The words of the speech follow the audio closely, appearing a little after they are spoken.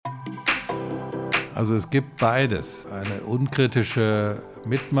Also es gibt beides. Eine unkritische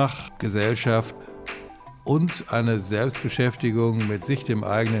Mitmachgesellschaft und eine Selbstbeschäftigung mit sich, dem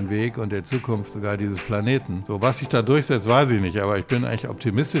eigenen Weg und der Zukunft sogar dieses Planeten. So, was sich da durchsetzt, weiß ich nicht, aber ich bin eigentlich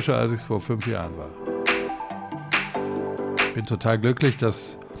optimistischer, als ich es vor 5 Jahren war. Ich bin total glücklich,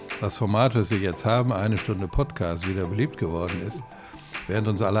 dass das Format, was wir jetzt haben, 1 Stunde Podcast, wieder beliebt geworden ist. Während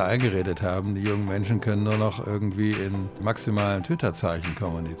uns alle eingeredet haben, die jungen Menschen können nur noch irgendwie in maximalen Twitter-Zeichen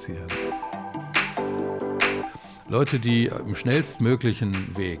kommunizieren. Leute, die im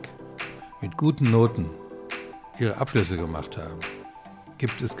schnellstmöglichen Weg mit guten Noten ihre Abschlüsse gemacht haben,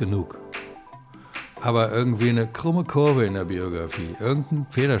 gibt es genug. Aber irgendwie eine krumme Kurve in der Biografie, irgendein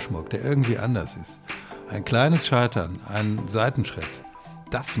Federschmuck, der irgendwie anders ist, ein kleines Scheitern, ein Seitenschritt,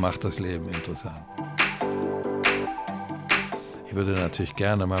 das macht das Leben interessant. Ich würde natürlich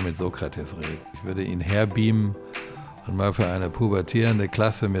gerne mal mit Sokrates reden. Ich würde ihn herbeamen und mal für eine pubertierende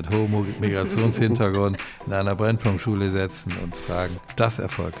Klasse mit hohem Migrationshintergrund in einer Brennpunktschule setzen und fragen, ob das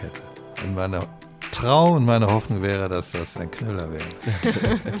Erfolg hätte. Und meine Traum und meine Hoffnung wäre, dass das ein Knüller wäre.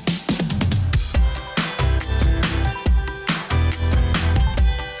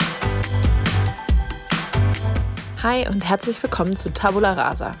 Hi und herzlich willkommen zu Tabula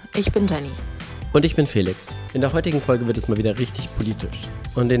Rasa. Ich bin Jenny. Und ich bin Felix. In der heutigen Folge wird es mal wieder richtig politisch.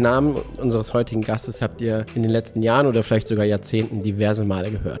 Und den Namen unseres heutigen Gastes habt ihr in den letzten Jahren oder vielleicht sogar Jahrzehnten diverse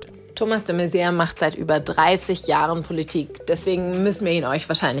Male gehört. Thomas de Maizière macht seit über 30 Jahren Politik, deswegen müssen wir ihn euch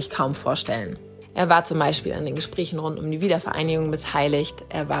wahrscheinlich kaum vorstellen. Er war zum Beispiel an den Gesprächen rund um die Wiedervereinigung beteiligt,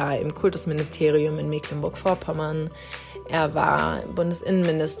 er war im Kultusministerium in Mecklenburg-Vorpommern, er war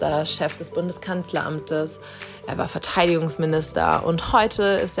Bundesinnenminister, Chef des Bundeskanzleramtes, er war Verteidigungsminister und heute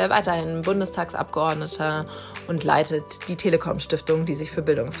ist er weiterhin Bundestagsabgeordneter und leitet die Telekom-Stiftung, die sich für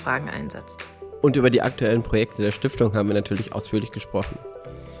Bildungsfragen einsetzt. Und über die aktuellen Projekte der Stiftung haben wir natürlich ausführlich gesprochen.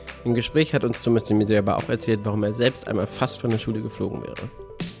 Im Gespräch hat uns Thomas de Maizière aber auch erzählt, warum er selbst einmal fast von der Schule geflogen wäre.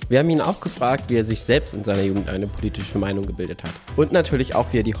 Wir haben ihn auch gefragt, wie er sich selbst in seiner Jugend eine politische Meinung gebildet hat. Und natürlich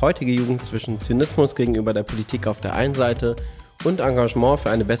auch, wie er die heutige Jugend zwischen Zynismus gegenüber der Politik auf der einen Seite und Engagement für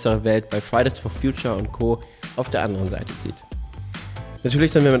eine bessere Welt bei Fridays for Future und Co. auf der anderen Seite sieht.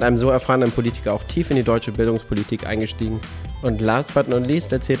 Natürlich sind wir mit einem so erfahrenen Politiker auch tief in die deutsche Bildungspolitik eingestiegen. Und last but not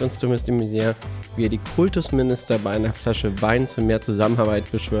least erzählt uns Thomas de Maizière, wie er die Kultusminister bei einer Flasche Wein zu mehr Zusammenarbeit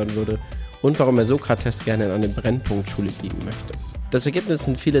beschwören würde und warum er Sokrates gerne in eine Brennpunktschule bieten möchte. Das Ergebnis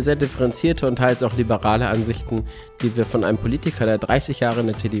sind viele sehr differenzierte und teils auch liberale Ansichten, die wir von einem Politiker, der 30 Jahre in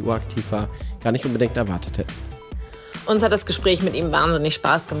der CDU aktiv war, gar nicht unbedingt erwartet hätten. Uns hat das Gespräch mit ihm wahnsinnig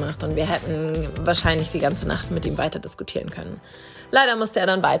Spaß gemacht und wir hätten wahrscheinlich die ganze Nacht mit ihm weiter diskutieren können. Leider musste er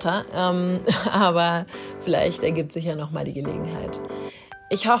dann weiter, aber vielleicht ergibt sich ja nochmal die Gelegenheit.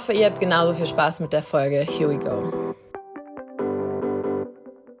 Ich hoffe, ihr habt genauso viel Spaß mit der Folge. Here we go.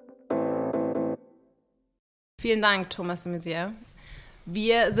 Vielen Dank, Thomas de Maizière.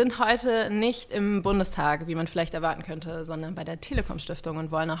 Wir sind heute nicht im Bundestag, wie man vielleicht erwarten könnte, sondern bei der Telekom-Stiftung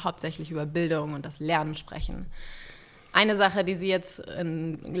und wollen auch hauptsächlich über Bildung und das Lernen sprechen. Eine Sache, die Sie jetzt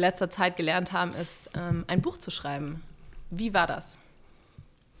in letzter Zeit gelernt haben, ist, ein Buch zu schreiben. Wie war das?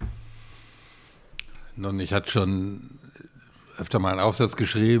 Nun, ich hatte schon öfter mal einen Aufsatz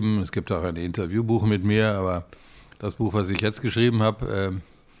geschrieben. Es gibt auch ein Interviewbuch mit mir, aber das Buch, was ich jetzt geschrieben habe,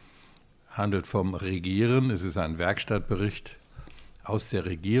 handelt vom Regieren. Es ist ein Werkstattbericht aus der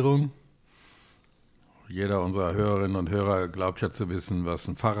Regierung. Jeder unserer Hörerinnen und Hörer glaubt ja zu wissen, was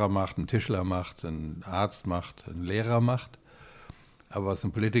ein Pfarrer macht, ein Tischler macht, ein Arzt macht, ein Lehrer macht. Aber was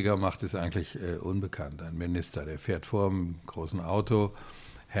ein Politiker macht, ist eigentlich unbekannt. Ein Minister, der fährt vor einem großen Auto,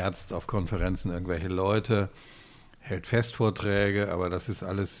 herzt auf Konferenzen irgendwelche Leute, hält Festvorträge, aber das ist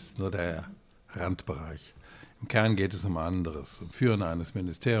alles nur der Randbereich. Im Kern geht es um anderes, um Führen eines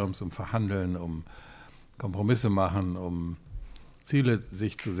Ministeriums, um Verhandeln, um Kompromisse machen, um Ziele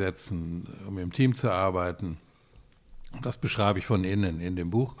sich zu setzen, um im Team zu arbeiten. Und das beschreibe ich von innen in dem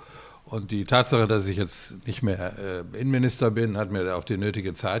Buch. Und die Tatsache, dass ich jetzt nicht mehr Innenminister bin, hat mir auch die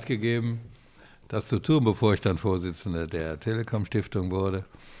nötige Zeit gegeben, das zu tun, bevor ich dann Vorsitzender der Telekom-Stiftung wurde.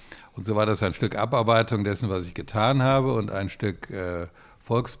 Und so war das ein Stück Abarbeitung dessen, was ich getan habe und ein Stück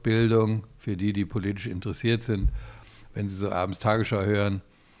Volksbildung für die, die politisch interessiert sind. Wenn Sie so abends Tagesschau hören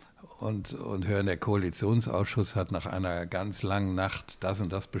und hören, der Koalitionsausschuss hat nach einer ganz langen Nacht das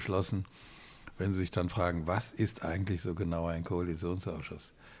und das beschlossen, wenn Sie sich dann fragen, was ist eigentlich so genau ein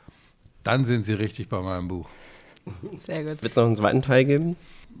Koalitionsausschuss? Dann sind Sie richtig bei meinem Buch. Sehr gut. Wird es noch einen zweiten Teil geben?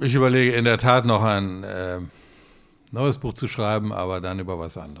 Ich überlege in der Tat noch ein neues Buch zu schreiben, aber dann über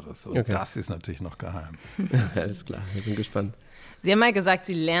was anderes. Und okay. Das ist natürlich noch geheim. Alles klar, wir sind gespannt. Sie haben mal gesagt,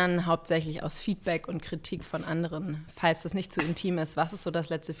 Sie lernen hauptsächlich aus Feedback und Kritik von anderen. Falls das nicht zu intim ist, was ist so das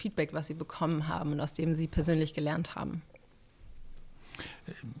letzte Feedback, was Sie bekommen haben und aus dem Sie persönlich gelernt haben?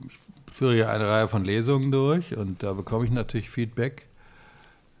 Ich führe ja eine Reihe von Lesungen durch und da bekomme ich natürlich Feedback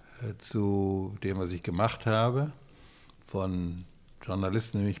zu dem, was ich gemacht habe, von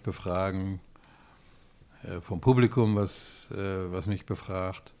Journalisten, die mich befragen, vom Publikum, was mich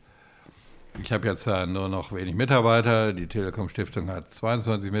befragt. Ich habe jetzt ja nur noch wenig Mitarbeiter. Die Telekom-Stiftung hat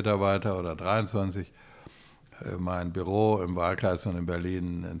 22 Mitarbeiter oder 23. Mein Büro im Wahlkreis und in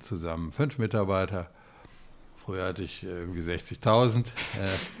Berlin zusammen 5 Mitarbeiter. Früher hatte ich irgendwie 60.000.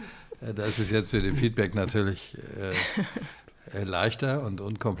 Das ist jetzt mit dem Feedback natürlich leichter und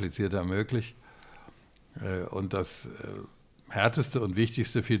unkomplizierter möglich. Und das härteste und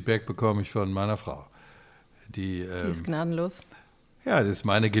wichtigste Feedback bekomme ich von meiner Frau. Die ist gnadenlos. Ja, das ist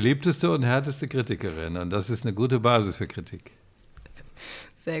meine geliebteste und härteste Kritikerin und das ist eine gute Basis für Kritik.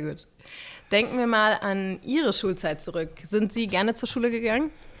 Sehr gut. Denken wir mal an Ihre Schulzeit zurück. Sind Sie gerne zur Schule gegangen?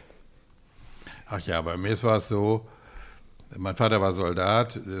 Ach ja, bei mir war es so, mein Vater war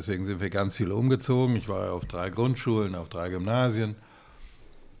Soldat, deswegen sind wir ganz viel umgezogen. Ich war auf 3 Grundschulen, auf 3 Gymnasien.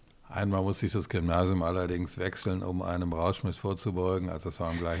 Einmal musste ich das Gymnasium allerdings wechseln, um einem Rausschmiss vorzubeugen, also das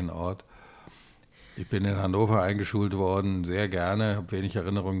war am gleichen Ort. Ich bin in Hannover eingeschult worden, sehr gerne, habe wenig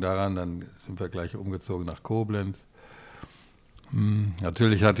Erinnerung daran, dann sind wir gleich umgezogen nach Koblenz.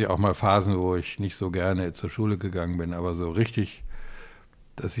 Natürlich hatte ich auch mal Phasen, wo ich nicht so gerne zur Schule gegangen bin, aber so richtig,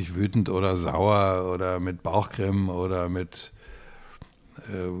 dass ich wütend oder sauer oder mit Bauchkrämpfen oder mit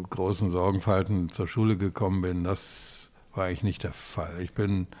großen Sorgenfalten zur Schule gekommen bin, das war eigentlich nicht der Fall. Ich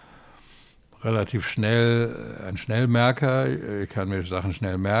bin relativ schnell ein Schnellmerker. Ich kann mir Sachen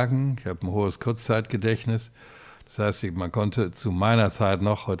schnell merken. Ich habe ein hohes Kurzzeitgedächtnis. Das heißt, man konnte zu meiner Zeit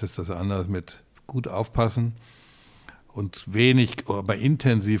noch, heute ist das anders, mit gut aufpassen und wenig, aber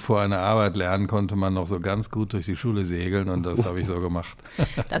intensiv vor einer Arbeit lernen konnte man noch so ganz gut durch die Schule segeln und das habe ich so gemacht.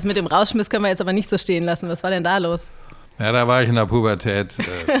 Das mit dem Rausschmiss können wir jetzt aber nicht so stehen lassen. Was war denn da los? Ja, da war ich in der Pubertät.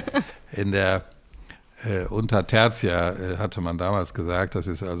 In der unter Tertia hatte man damals gesagt, das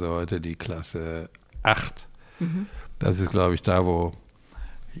ist also heute die Klasse 8. Das ist, glaube ich, da, wo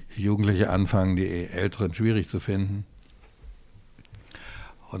Jugendliche anfangen, die Älteren schwierig zu finden.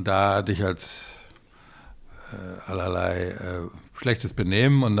 Und da hatte ich als allerlei schlechtes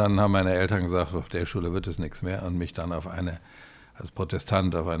Benehmen und dann haben meine Eltern gesagt, auf der Schule wird es nichts mehr und mich dann als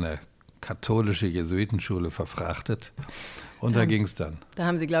Protestant auf eine katholische Jesuitenschule verfrachtet. Und da ging es dann. Da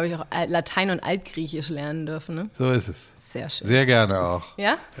haben Sie, glaube ich, auch Latein und Altgriechisch lernen dürfen, ne? So ist es. Sehr schön. Sehr gerne auch.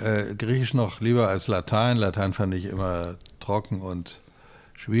 Ja? Griechisch noch lieber als Latein. Latein fand ich immer trocken und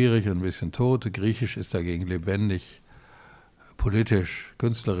schwierig und ein bisschen tot. Griechisch ist dagegen lebendig, politisch,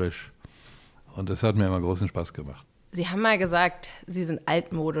 künstlerisch. Und das hat mir immer großen Spaß gemacht. Sie haben mal gesagt, Sie sind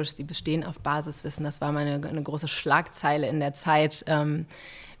altmodisch, Sie bestehen auf Basiswissen. Das war mal eine große Schlagzeile in der Zeit.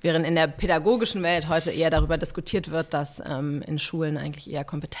 Während in der pädagogischen Welt heute eher darüber diskutiert wird, dass in Schulen eigentlich eher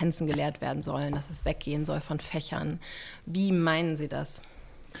Kompetenzen gelehrt werden sollen, dass es weggehen soll von Fächern. Wie meinen Sie das?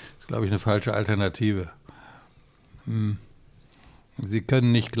 Das ist, glaube ich, eine falsche Alternative. Sie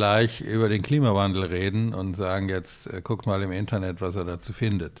können nicht gleich über den Klimawandel reden und sagen jetzt, guckt mal im Internet, was er dazu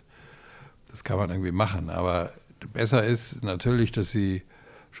findet. Das kann man irgendwie machen, aber besser ist natürlich, dass Sie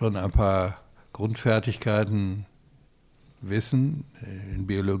schon ein paar Grundfertigkeiten wissen, in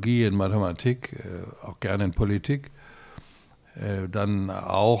Biologie, in Mathematik, auch gerne in Politik, dann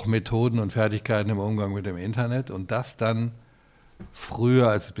auch Methoden und Fertigkeiten im Umgang mit dem Internet und das dann früher,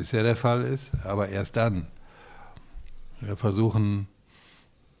 als es bisher der Fall ist, aber erst dann versuchen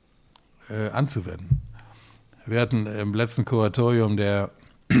anzuwenden. Wir hatten im letzten Kuratorium der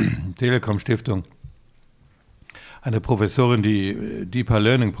Telekom-Stiftung eine Professorin, die Deeper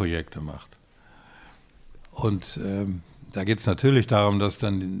Learning-Projekte macht. Und da geht es natürlich darum, dass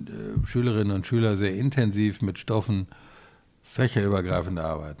dann Schülerinnen und Schüler sehr intensiv mit Stoffen fächerübergreifend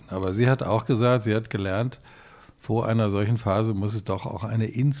arbeiten. Aber sie hat auch gesagt, sie hat gelernt, vor einer solchen Phase muss es doch auch eine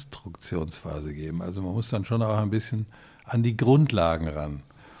Instruktionsphase geben. Also man muss dann schon auch ein bisschen an die Grundlagen ran.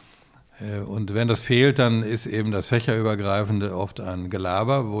 Und wenn das fehlt, dann ist eben das Fächerübergreifende oft ein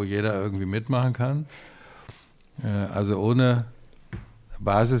Gelaber, wo jeder irgendwie mitmachen kann. Also ohne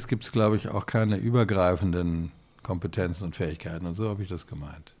Basis gibt es, glaube ich, auch keine übergreifenden Kompetenzen und Fähigkeiten. Und so habe ich das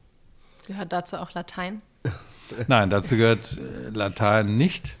gemeint. Gehört dazu auch Latein? Nein, dazu gehört Latein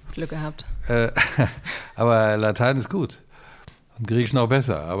nicht. Glück gehabt. Aber Latein ist gut. Und Griechisch noch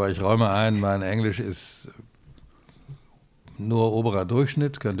besser. Aber ich räume ein, mein Englisch ist nur oberer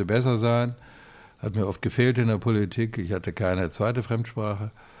Durchschnitt, könnte besser sein. Hat mir oft gefehlt in der Politik. Ich hatte keine zweite Fremdsprache.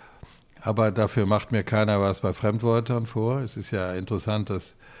 Aber dafür macht mir keiner was bei Fremdwörtern vor. Es ist ja interessant,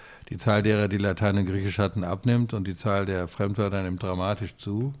 dass die Zahl derer, die Latein und Griechisch hatten, abnimmt und die Zahl der Fremdwörter nimmt dramatisch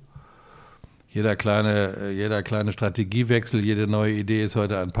zu. Jeder kleine Strategiewechsel, jede neue Idee ist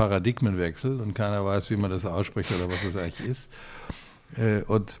heute ein Paradigmenwechsel und keiner weiß, wie man das ausspricht oder was das eigentlich ist.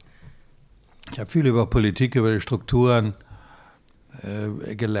 Und ich habe viel über Politik, über die Strukturen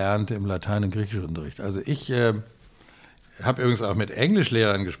gelernt im Latein- und Griechischunterricht. Also ich habe übrigens auch mit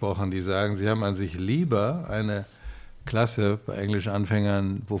Englischlehrern gesprochen, die sagen, sie haben an sich lieber eine Klasse bei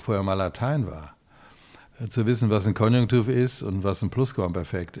Englischanfängern, wo vorher mal Latein war. Zu wissen, was ein Konjunktiv ist und was ein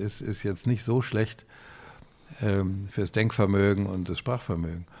Plusquamperfekt ist jetzt nicht so schlecht fürs Denkvermögen und das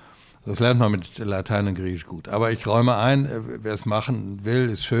Sprachvermögen. Das lernt man mit Latein und Griechisch gut. Aber ich räume ein, wer es machen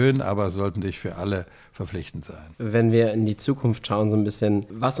will, ist schön, aber es sollten nicht für alle verpflichtend sein. Wenn wir in die Zukunft schauen so ein bisschen,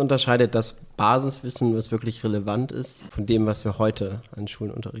 was unterscheidet das Basiswissen, was wirklich relevant ist, von dem, was wir heute an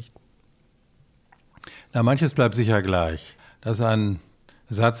Schulen unterrichten? Na, manches bleibt sicher gleich. Dass ein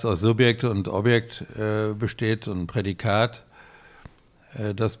Satz aus Subjekt und Objekt besteht und ein Prädikat,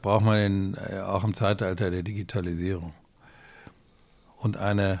 das braucht man auch im Zeitalter der Digitalisierung. Und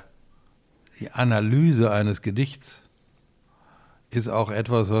die Analyse eines Gedichts ist auch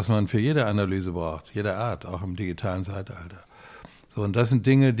etwas, was man für jede Analyse braucht, jeder Art, auch im digitalen Zeitalter. So, und das sind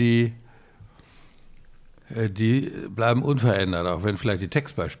Dinge, die bleiben unverändert, auch wenn vielleicht die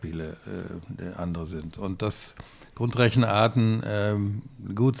Textbeispiele andere sind. Und dass Grundrechenarten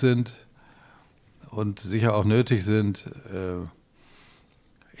gut sind und sicher auch nötig sind,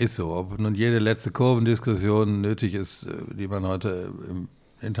 ist so. Ob nun jede letzte Kurvendiskussion nötig ist, die man heute im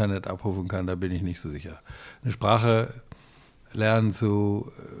Internet abrufen kann, da bin ich nicht so sicher. Eine Sprache lernen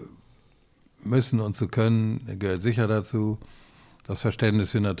zu müssen und zu können, gehört sicher dazu. Das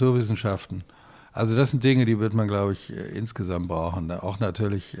Verständnis für Naturwissenschaften. Also das sind Dinge, die wird man, glaube ich, insgesamt brauchen. Auch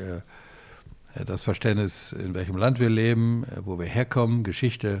natürlich das Verständnis, in welchem Land wir leben, wo wir herkommen,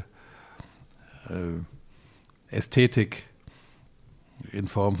 Geschichte, Ästhetik in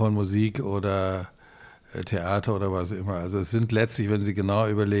Form von Musik oder Theater oder was immer. Also es sind letztlich, wenn Sie genau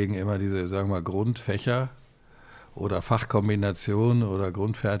überlegen, immer diese, sagen wir mal, Grundfächer oder Fachkombinationen oder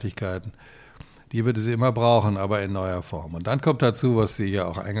Grundfertigkeiten. Die wird es immer brauchen, aber in neuer Form. Und dann kommt dazu, was Sie ja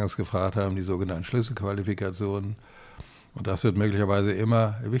auch eingangs gefragt haben, die sogenannten Schlüsselqualifikationen. Und das wird möglicherweise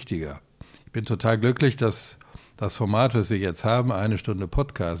immer wichtiger. Ich bin total glücklich, dass das Format, was wir jetzt haben, 1 Stunde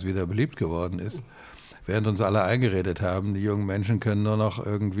Podcast, wieder beliebt geworden ist. Während uns alle eingeredet haben, die jungen Menschen können nur noch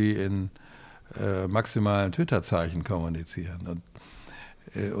irgendwie in maximalen Twitter-Zeichen kommunizieren.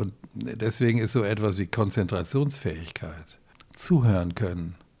 Und deswegen ist so etwas wie Konzentrationsfähigkeit, zuhören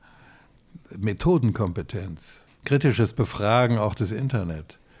können, Methodenkompetenz, kritisches Befragen auch des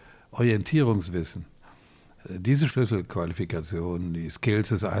Internet, Orientierungswissen, diese Schlüsselqualifikationen, die Skills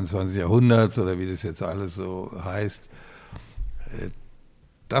des 21. Jahrhunderts oder wie das jetzt alles so heißt,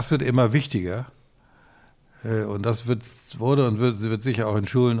 das wird immer wichtiger. Und das wird sicher auch in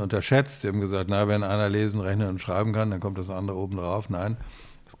Schulen unterschätzt. Die haben gesagt, na, wenn einer lesen, rechnen und schreiben kann, dann kommt das andere oben drauf. Nein,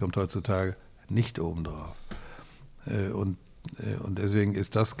 das kommt heutzutage nicht oben drauf. Und deswegen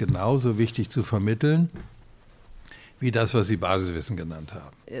ist das genauso wichtig zu vermitteln, wie das, was Sie Basiswissen genannt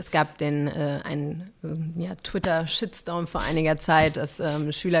haben. Es gab einen Twitter-Shitstorm vor einiger Zeit, dass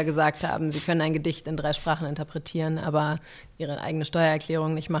Schüler gesagt haben, sie können ein Gedicht in 3 Sprachen interpretieren, aber ihre eigene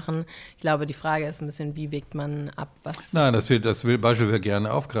Steuererklärung nicht machen. Ich glaube, die Frage ist ein bisschen, wie wägt man ab, was... Nein, das Beispiel wir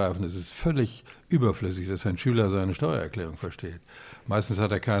gerne aufgreifen. Es ist völlig überflüssig, dass ein Schüler seine Steuererklärung versteht. Meistens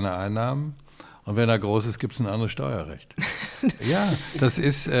hat er keine Einnahmen. Und wenn er groß ist, gibt es ein anderes Steuerrecht. Ja, das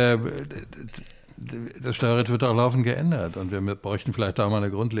ist... Das Steuerrecht wird auch laufend geändert und wir bräuchten vielleicht auch mal eine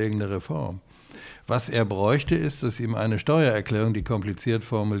grundlegende Reform. Was er bräuchte, ist, dass ihm eine Steuererklärung, die kompliziert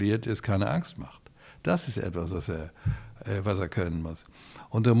formuliert ist, keine Angst macht. Das ist etwas, was er können muss.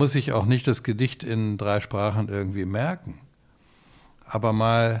 Und er muss sich auch nicht das Gedicht in 3 Sprachen irgendwie merken, aber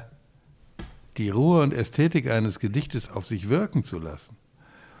mal die Ruhe und Ästhetik eines Gedichtes auf sich wirken zu lassen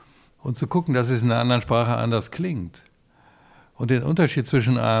und zu gucken, dass es in einer anderen Sprache anders klingt. Und den Unterschied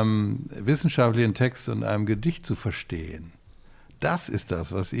zwischen einem wissenschaftlichen Text und einem Gedicht zu verstehen, das ist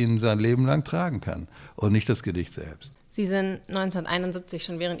das, was ihn sein Leben lang tragen kann und nicht das Gedicht selbst. Sie sind 1971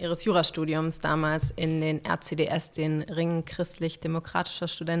 schon während Ihres Jurastudiums damals in den RCDS, den Ring christlich-demokratischer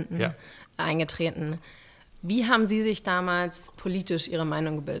Studenten, eingetreten. Wie haben Sie sich damals politisch Ihre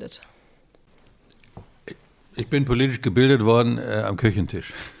Meinung gebildet? Ich bin politisch gebildet worden am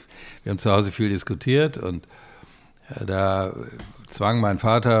Küchentisch. Wir haben zu Hause viel diskutiert und da zwang mein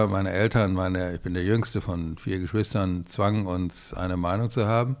Vater, meine Eltern, ich bin der jüngste von 4 Geschwistern, zwang uns eine Meinung zu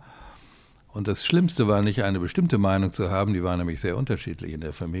haben. Und das Schlimmste war nicht eine bestimmte Meinung zu haben, die war nämlich sehr unterschiedlich in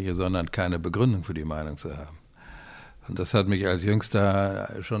der Familie, sondern keine Begründung für die Meinung zu haben. Und das hat mich als Jüngster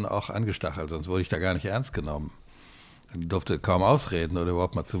schon auch angestachelt, sonst wurde ich da gar nicht ernst genommen. Ich durfte kaum ausreden oder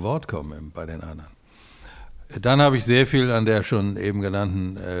überhaupt mal zu Wort kommen bei den anderen. Dann habe ich sehr viel an der schon eben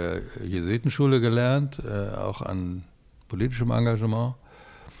genannten Jesuitenschule gelernt, auch an politischem Engagement.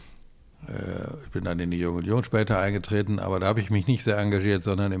 Ich bin dann in die Junge Union später eingetreten, aber da habe ich mich nicht sehr engagiert,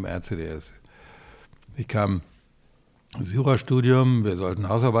 sondern im RCDS. Ich kam ins Jurastudium, wir sollten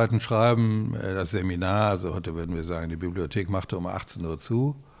Hausarbeiten schreiben, das Seminar, also heute würden wir sagen, die Bibliothek machte um 18 Uhr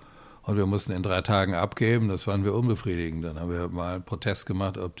zu und wir mussten in 3 Tagen abgeben, das fanden wir unbefriedigend. Dann haben wir mal einen Protest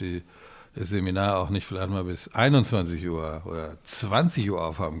gemacht, ob das Seminar auch nicht vielleicht mal bis 21 Uhr oder 20 Uhr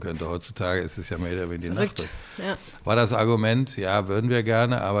aufhaben könnte. Heutzutage ist es ja mehr oder weniger die Nacht. Ja. War das Argument, ja, würden wir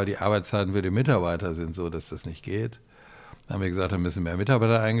gerne, aber die Arbeitszeiten für die Mitarbeiter sind so, dass das nicht geht. Dann haben wir gesagt, da müssen mehr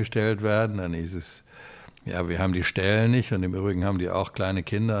Mitarbeiter eingestellt werden. Dann hieß es, ja, wir haben die Stellen nicht und im Übrigen haben die auch kleine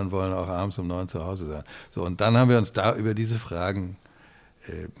Kinder und wollen auch abends um 9 zu Hause sein. So, und dann haben wir uns da über diese Fragen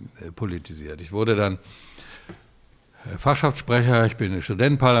politisiert. Ich wurde dann Fachschaftssprecher, ich bin im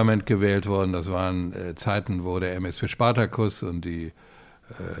Studentenparlament gewählt worden. Das waren Zeiten, wo der MSP Spartakus und die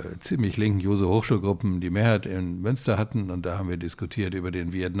ziemlich linken Juso-Hochschulgruppen die Mehrheit in Münster hatten. Und da haben wir diskutiert über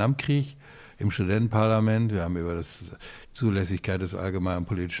den Vietnamkrieg im Studentenparlament. Wir haben über die Zulässigkeit des allgemeinen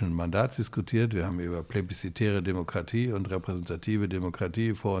politischen Mandats diskutiert. Wir haben über plebiszitäre Demokratie und repräsentative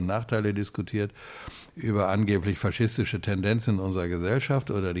Demokratie, Vor- und Nachteile diskutiert, über angeblich faschistische Tendenzen in unserer Gesellschaft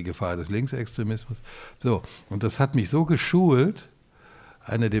oder die Gefahr des Linksextremismus. So, und das hat mich so geschult,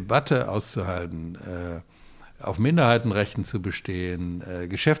 eine Debatte auszuhalten, auf Minderheitenrechten zu bestehen,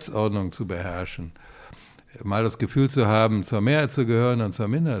 Geschäftsordnung zu beherrschen, mal das Gefühl zu haben, zur Mehrheit zu gehören und zur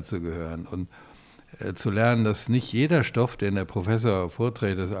Minderheit zu gehören und zu lernen, dass nicht jeder Stoff, den der Professor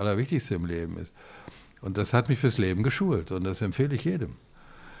vorträgt, das Allerwichtigste im Leben ist. Und das hat mich fürs Leben geschult und das empfehle ich jedem.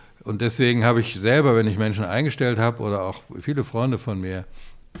 Und deswegen habe ich selber, wenn ich Menschen eingestellt habe oder auch viele Freunde von mir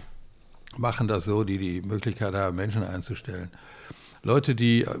machen das so, die die Möglichkeit haben, Menschen einzustellen. Leute,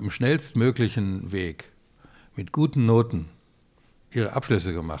 die im schnellstmöglichen Weg mit guten Noten ihre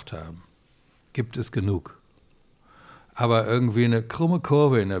Abschlüsse gemacht haben, gibt es genug. Aber irgendwie eine krumme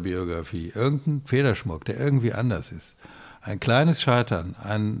Kurve in der Biografie, irgendein Federschmuck, der irgendwie anders ist, ein kleines Scheitern,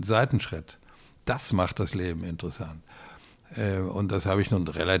 ein Seitenschritt, das macht das Leben interessant. Und das habe ich nun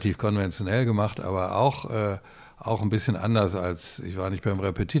relativ konventionell gemacht, aber auch ein bisschen anders als, ich war nicht beim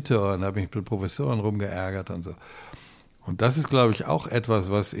Repetitor und habe mich mit Professoren rumgeärgert und so. Und das ist, glaube ich, auch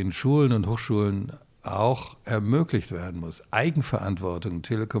etwas, was in Schulen und Hochschulen auch ermöglicht werden muss. Eigenverantwortung.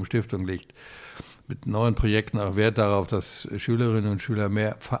 Telekom Stiftung legt mit neuen Projekten auch Wert darauf, dass Schülerinnen und Schüler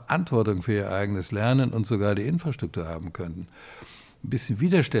mehr Verantwortung für ihr eigenes Lernen und sogar die Infrastruktur haben könnten. Ein bisschen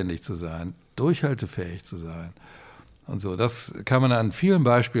widerständig zu sein, durchhaltefähig zu sein und so. Das kann man an vielen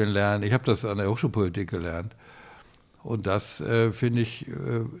Beispielen lernen. Ich habe das an der Hochschulpolitik gelernt. Und das, finde ich,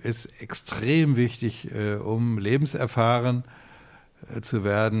 ist extrem wichtig, um lebenserfahren zu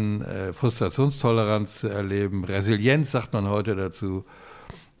werden, Frustrationstoleranz zu erleben, Resilienz sagt man heute dazu.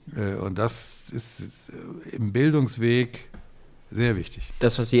 Und das ist im Bildungsweg sehr wichtig.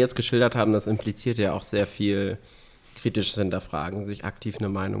 Das, was Sie jetzt geschildert haben, das impliziert ja auch sehr viel kritisches Hinterfragen, sich aktiv eine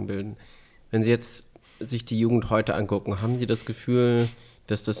Meinung bilden. Wenn Sie jetzt sich die Jugend heute angucken, haben Sie das Gefühl,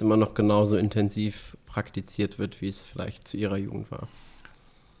 dass das immer noch genauso intensiv praktiziert wird, wie es vielleicht zu Ihrer Jugend war?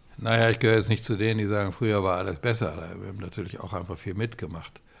 Naja, ich gehöre jetzt nicht zu denen, die sagen, früher war alles besser. Wir haben natürlich auch einfach viel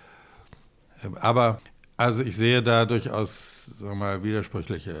mitgemacht. Aber also ich sehe da durchaus, sagen wir mal,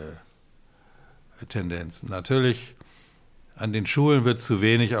 widersprüchliche Tendenzen. Natürlich, an den Schulen wird zu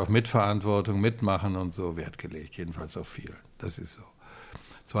wenig auf Mitverantwortung, Mitmachen und so Wert gelegt, jedenfalls auf viel. Das ist so.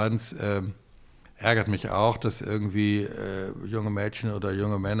 Zweitens ärgert mich auch, dass irgendwie junge Mädchen oder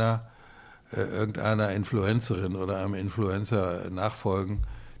junge Männer irgendeiner Influencerin oder einem Influencer nachfolgen,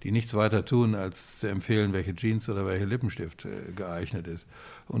 die nichts weiter tun, als zu empfehlen, welche Jeans oder welcher Lippenstift geeignet ist.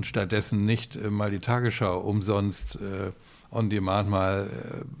 Und stattdessen nicht mal die Tagesschau umsonst on demand mal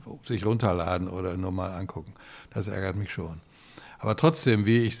sich runterladen oder nur mal angucken. Das ärgert mich schon. Aber trotzdem,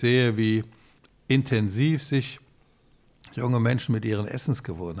 wie ich sehe, wie intensiv sich junge Menschen mit ihren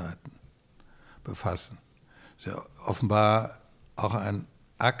Essensgewohnheiten befassen, ist ja offenbar auch ein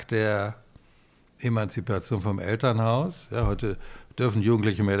Akt der Emanzipation vom Elternhaus. Ja, heute dürfen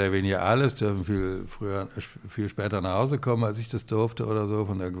Jugendliche mehr oder weniger alles, dürfen viel später nach Hause kommen, als ich das durfte oder so,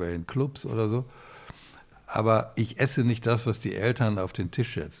 von irgendwelchen Clubs oder so. Aber ich esse nicht das, was die Eltern auf den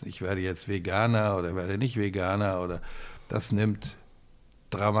Tisch setzen. Ich werde jetzt Veganer oder werde nicht Veganer oder das nimmt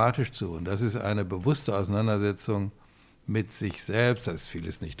dramatisch zu. Und das ist eine bewusste Auseinandersetzung mit sich selbst, da ist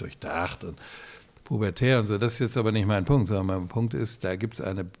vieles nicht durchdacht und pubertär und so, das ist jetzt aber nicht mein Punkt, sondern mein Punkt ist, da gibt es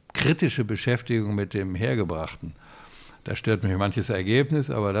eine kritische Beschäftigung mit dem Hergebrachten. Da stört mich manches Ergebnis,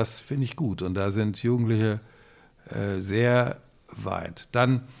 aber das finde ich gut und da sind Jugendliche sehr weit.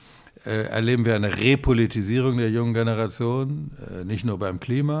 Dann erleben wir eine Repolitisierung der jungen Generation, nicht nur beim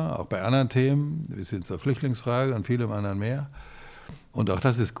Klima, auch bei anderen Themen, bis hin zur Flüchtlingsfrage und vielem anderen mehr. Und auch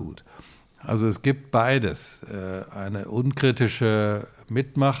das ist gut. Also es gibt beides, eine unkritische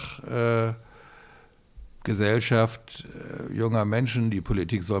Mitmachgesellschaft junger Menschen, die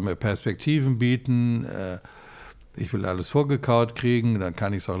Politik soll mir Perspektiven bieten, ich will alles vorgekaut kriegen, dann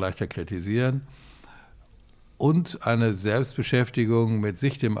kann ich es auch leichter kritisieren. Und eine Selbstbeschäftigung mit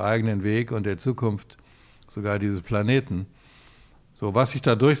sich, dem eigenen Weg und der Zukunft sogar dieses Planeten. So, was sich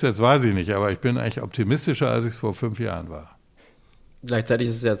da durchsetzt, weiß ich nicht, aber ich bin eigentlich optimistischer, als ich es vor 5 Jahren war. Gleichzeitig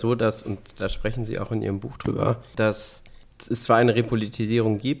ist es ja so, dass, und da sprechen Sie auch in Ihrem Buch drüber, dass es zwar eine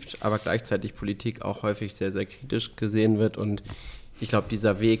Repolitisierung gibt, aber gleichzeitig Politik auch häufig sehr, sehr kritisch gesehen wird. Und ich glaube,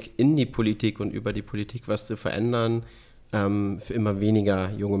 dieser Weg in die Politik und über die Politik was zu verändern, für immer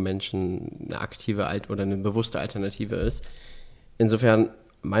weniger junge Menschen eine aktive oder eine bewusste Alternative ist. Insofern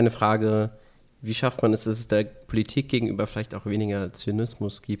meine Frage, wie schafft man es, dass es der Politik gegenüber vielleicht auch weniger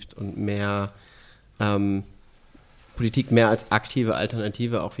Zynismus gibt und mehr Politik mehr als aktive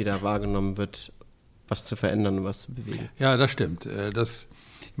Alternative auch wieder wahrgenommen wird, was zu verändern und was zu bewegen? Ja, das stimmt.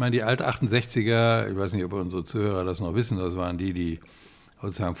 Ich meine, die Alt-68er, ich weiß nicht, ob unsere Zuhörer das noch wissen, das waren die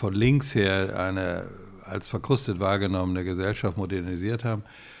sozusagen von links her eine als verkrustet wahrgenommene Gesellschaft modernisiert haben.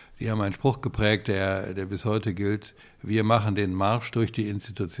 Die haben einen Spruch geprägt, der bis heute gilt: Wir machen den Marsch durch die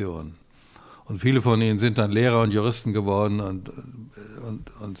Institutionen. Und viele von ihnen sind dann Lehrer und Juristen geworden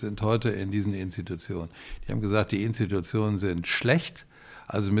und sind heute in diesen Institutionen. Die haben gesagt, die Institutionen sind schlecht,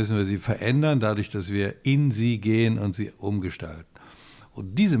 also müssen wir sie verändern, dadurch, dass wir in sie gehen und sie umgestalten.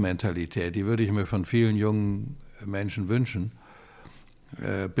 Und diese Mentalität, die würde ich mir von vielen jungen Menschen wünschen.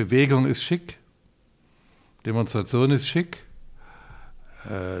 Bewegung ist schick, Demonstration ist schick,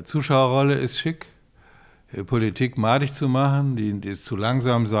 Zuschauerrolle ist schick, Politik madig zu machen, die zu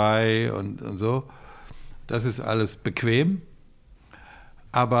langsam sei und so. Das ist alles bequem,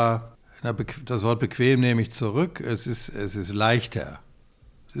 aber das Wort bequem nehme ich zurück, es ist leichter.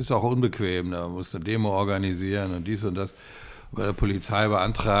 Es ist auch unbequem, da muss eine Demo organisieren und dies und das, bei der Polizei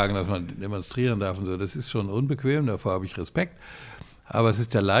beantragen, dass man demonstrieren darf und so. Das ist schon unbequem, davor habe ich Respekt. Aber es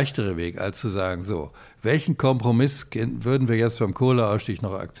ist der leichtere Weg, als zu sagen, so, welchen Kompromiss würden wir jetzt beim Kohleausstieg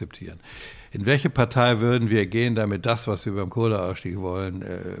noch akzeptieren? In welche Partei würden wir gehen, damit das, was wir beim Kohleausstieg wollen,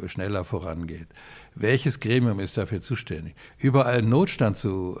 schneller vorangeht? Welches Gremium ist dafür zuständig? Überall Notstand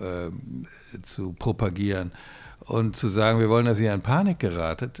zu propagieren und zu sagen, wir wollen, dass ihr in Panik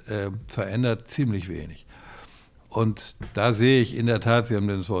geratet, verändert ziemlich wenig. Und da sehe ich in der Tat, Sie haben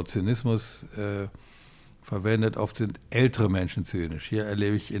das Wort Zynismus verwendet, oft sind ältere Menschen zynisch. Hier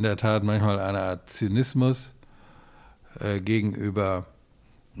erlebe ich in der Tat manchmal eine Art Zynismus gegenüber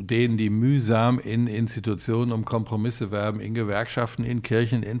denen, die mühsam in Institutionen um Kompromisse werben, in Gewerkschaften, in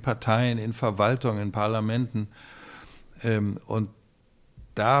Kirchen, in Parteien, in Verwaltungen, in Parlamenten. Und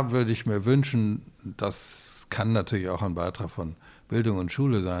da würde ich mir wünschen, das kann natürlich auch ein Beitrag von Bildung und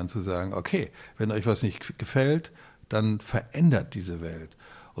Schule sein, zu sagen, okay, wenn euch was nicht gefällt, dann verändert diese Welt.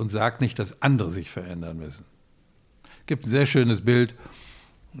 Und sagt nicht, dass andere sich verändern müssen. Es gibt ein sehr schönes Bild,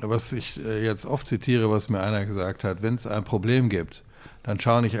 was ich jetzt oft zitiere, was mir einer gesagt hat: Wenn es ein Problem gibt, dann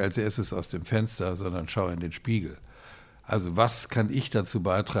schau nicht als erstes aus dem Fenster, sondern schau in den Spiegel. Also was kann ich dazu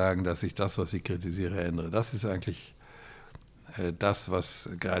beitragen, dass ich das, was ich kritisiere, ändere? Das ist eigentlich das, was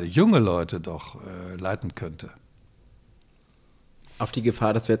gerade junge Leute doch leiten könnte. Auf die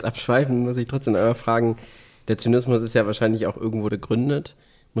Gefahr, dass wir jetzt abschweifen, muss ich trotzdem einmal fragen, der Zynismus ist ja wahrscheinlich auch irgendwo begründet.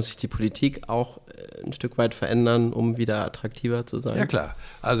 Muss sich die Politik auch ein Stück weit verändern, um wieder attraktiver zu sein? Ja klar,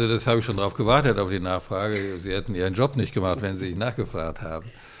 also das habe ich schon darauf gewartet, auf die Nachfrage. Sie hätten Ihren Job nicht gemacht, wenn Sie nicht nachgefragt haben.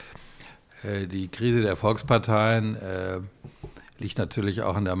 Die Krise der Volksparteien liegt natürlich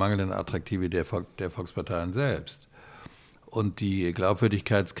auch in der mangelnden Attraktivität der Volksparteien selbst. Und die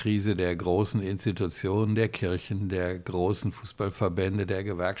Glaubwürdigkeitskrise der großen Institutionen, der Kirchen, der großen Fußballverbände, der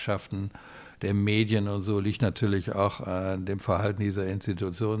Gewerkschaften, der Medien und so liegt natürlich auch an dem Verhalten dieser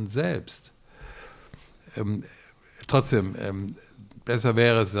Institutionen selbst. Trotzdem, besser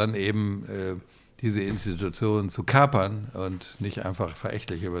wäre es dann eben, diese Institutionen zu kapern und nicht einfach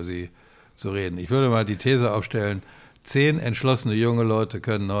verächtlich über sie zu reden. Ich würde mal die These aufstellen, 10 entschlossene junge Leute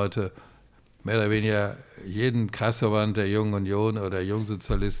können heute mehr oder weniger jeden Kreisverband der Jungen Union oder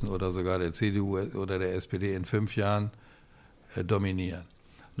Jungsozialisten oder sogar der CDU oder der SPD in 5 Jahren dominieren.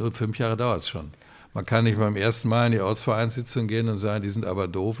 Nur 5 Jahre dauert es schon. Man kann nicht beim ersten Mal in die Ortsvereinssitzung gehen und sagen, die sind aber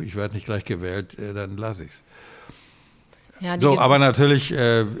doof, ich werde nicht gleich gewählt, dann lasse ich es. Ja, so, aber natürlich,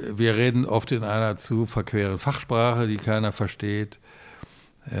 wir reden oft in einer zu verqueren Fachsprache, die keiner versteht.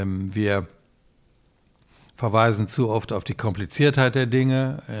 Wir verweisen zu oft auf die Kompliziertheit der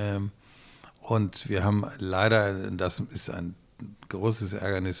Dinge. Und wir haben leider, das ist ein großes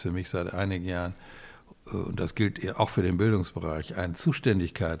Ärgernis für mich seit einigen Jahren, und das gilt auch für den Bildungsbereich, ein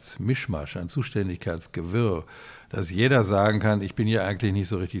Zuständigkeitsmischmasch, ein Zuständigkeitsgewirr, dass jeder sagen kann, ich bin hier eigentlich nicht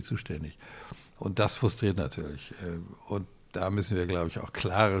so richtig zuständig. Und das frustriert natürlich. Und da müssen wir, glaube ich, auch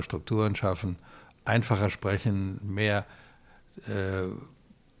klare Strukturen schaffen, einfacher sprechen, mehr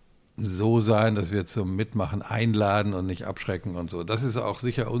so sein, dass wir zum Mitmachen einladen und nicht abschrecken und so. Das ist auch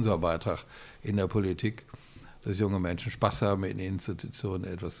sicher unser Beitrag in der Politik, dass junge Menschen Spaß haben, in Institutionen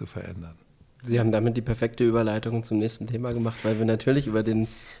etwas zu verändern. Sie haben damit die perfekte Überleitung zum nächsten Thema gemacht, weil wir natürlich über den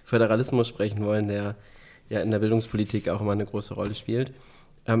Föderalismus sprechen wollen, der ja in der Bildungspolitik auch immer eine große Rolle spielt.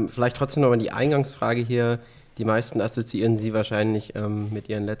 Vielleicht trotzdem nochmal die Eingangsfrage hier. Die meisten assoziieren Sie wahrscheinlich mit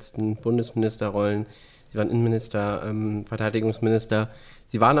Ihren letzten Bundesministerrollen. Sie waren Innenminister, Verteidigungsminister.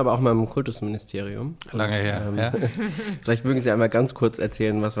 Sie waren aber auch mal im Kultusministerium. Lange her, ja. Vielleicht mögen Sie einmal ganz kurz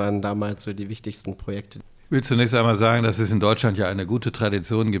erzählen, was waren damals so die wichtigsten Projekte? Ich will zunächst einmal sagen, dass es in Deutschland ja eine gute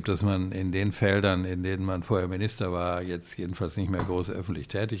Tradition gibt, dass man in den Feldern, in denen man vorher Minister war, jetzt jedenfalls nicht mehr groß öffentlich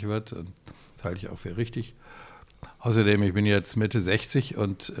tätig wird. Und das halte ich auch für richtig. Außerdem, ich bin jetzt Mitte 60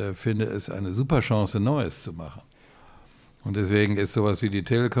 und finde es eine super Chance, Neues zu machen. Und deswegen ist sowas wie die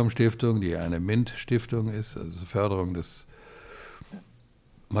Telekom-Stiftung, die eine MINT-Stiftung ist, also Förderung des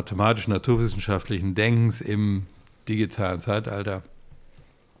mathematisch-naturwissenschaftlichen Denkens im digitalen Zeitalter,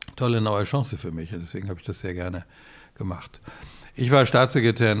 tolle neue Chance für mich. Und deswegen habe ich das sehr gerne gemacht. Ich war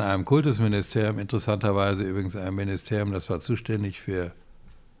Staatssekretär in einem Kultusministerium, interessanterweise übrigens einem Ministerium, das war zuständig für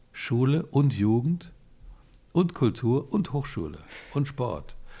Schule und Jugend und Kultur und Hochschule und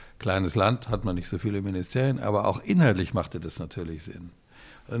Sport. Kleines Land, hat man nicht so viele Ministerien, aber auch inhaltlich machte das natürlich Sinn.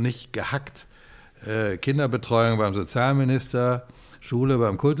 Und nicht gehackt. Kinderbetreuung beim Sozialminister, Schule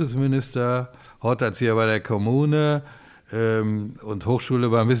beim Kultusminister, Horterzieher bei der Kommune und Hochschule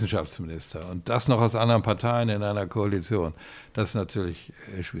beim Wissenschaftsminister. Und das noch aus anderen Parteien in einer Koalition. Das ist natürlich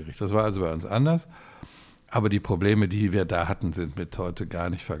schwierig. Das war also bei uns anders. Aber die Probleme, die wir da hatten, sind mit heute gar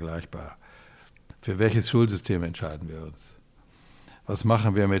nicht vergleichbar. Für welches Schulsystem entscheiden wir uns? Was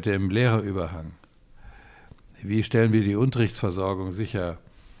machen wir mit dem Lehrerüberhang? Wie stellen wir die Unterrichtsversorgung sicher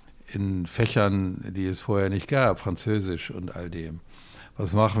in Fächern, die es vorher nicht gab, Französisch und all dem?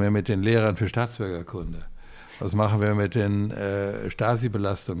 Was machen wir mit den Lehrern für Staatsbürgerkunde? Was machen wir mit den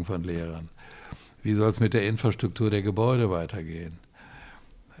Stasi-Belastungen von Lehrern? Wie soll es mit der Infrastruktur der Gebäude weitergehen?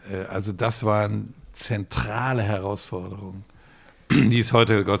 Also das waren zentrale Herausforderungen, die es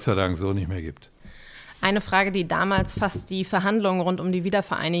heute Gott sei Dank so nicht mehr gibt. Eine Frage, die damals fast die Verhandlungen rund um die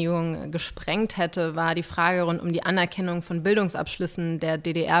Wiedervereinigung gesprengt hätte, war die Frage rund um die Anerkennung von Bildungsabschlüssen der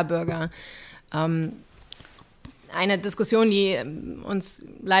DDR-Bürger. Eine Diskussion, die uns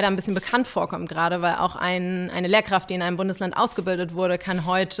leider ein bisschen bekannt vorkommt, gerade weil auch eine Lehrkraft, die in einem Bundesland ausgebildet wurde, kann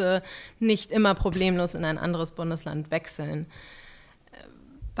heute nicht immer problemlos in ein anderes Bundesland wechseln.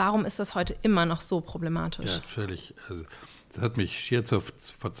 Warum ist das heute immer noch so problematisch? Ja, völlig. Also, das hat mich schier zur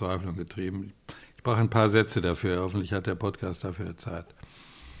Verzweiflung getrieben. Ich brauche ein paar Sätze dafür, hoffentlich hat der Podcast dafür Zeit.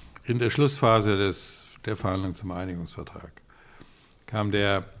 In der Schlussphase der Verhandlungen zum Einigungsvertrag kam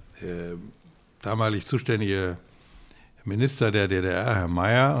der damalig zuständige Minister der DDR, Herr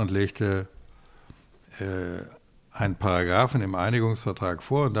Maizière, und legte einen Paragraphen im Einigungsvertrag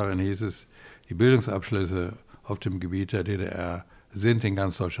vor, und darin hieß es, die Bildungsabschlüsse auf dem Gebiet der DDR sind in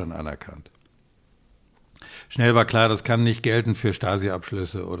ganz Deutschland anerkannt. Schnell war klar, das kann nicht gelten für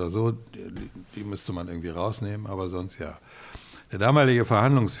Stasi-Abschlüsse oder so, die müsste man irgendwie rausnehmen, aber sonst ja. Der damalige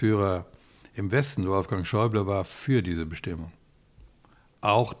Verhandlungsführer im Westen, Wolfgang Schäuble, war für diese Bestimmung.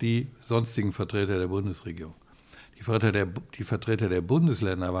 Auch die sonstigen Vertreter der Bundesregierung. Die Vertreter der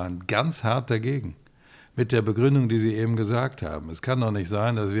Bundesländer waren ganz hart dagegen, mit der Begründung, die Sie eben gesagt haben. Es kann doch nicht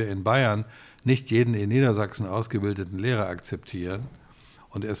sein, dass wir in Bayern nicht jeden in Niedersachsen ausgebildeten Lehrer akzeptieren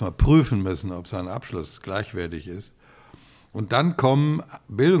und erstmal prüfen müssen, ob sein Abschluss gleichwertig ist. Und dann kommen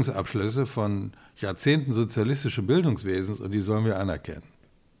Bildungsabschlüsse von Jahrzehnten sozialistischen Bildungswesens und die sollen wir anerkennen.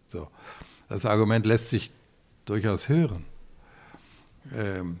 So. Das Argument lässt sich durchaus hören.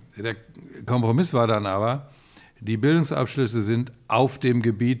 Der Kompromiss war dann aber, die Bildungsabschlüsse sind auf dem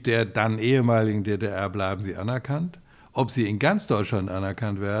Gebiet der dann ehemaligen DDR, bleiben sie anerkannt. Ob sie in ganz Deutschland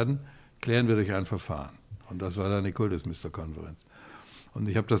anerkannt werden, klären wir durch ein Verfahren. Und das war dann die Kultusministerkonferenz. Und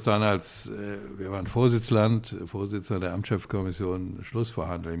ich habe das dann wir waren Vorsitzender der Amtschefkommission,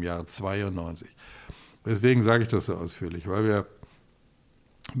 Schlussverhandlung im Jahre 92. Deswegen sage ich das so ausführlich, weil wir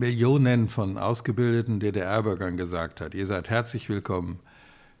Millionen von ausgebildeten DDR-Bürgern gesagt hat, ihr seid herzlich willkommen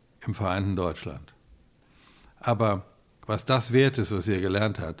im vereinten Deutschland. Aber was das wert ist, was ihr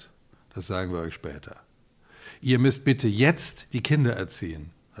gelernt habt, das sagen wir euch später. Ihr müsst bitte jetzt die Kinder erziehen,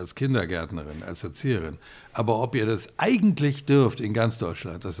 als Kindergärtnerin, als Erzieherin. Aber ob ihr das eigentlich dürft in ganz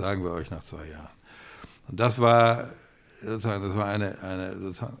Deutschland, das sagen wir euch nach 2 Jahren. Und das war eine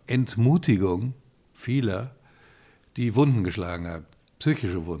sozusagen Entmutigung vieler, die Wunden geschlagen haben.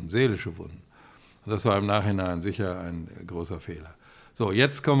 Psychische Wunden, seelische Wunden. Und das war im Nachhinein sicher ein großer Fehler. So,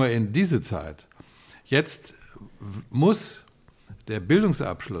 jetzt kommen wir in diese Zeit. Jetzt muss der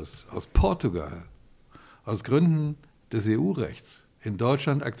Bildungsabschluss aus Portugal aus Gründen des EU-Rechts in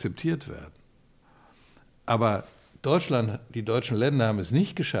Deutschland akzeptiert werden. Aber die deutschen Länder haben es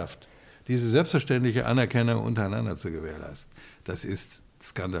nicht geschafft, diese selbstverständliche Anerkennung untereinander zu gewährleisten. Das ist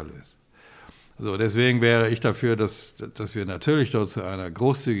skandalös. So, deswegen wäre ich dafür, dass wir natürlich dort zu einer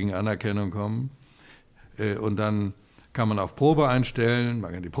großzügigen Anerkennung kommen. Und dann kann man auf Probe einstellen,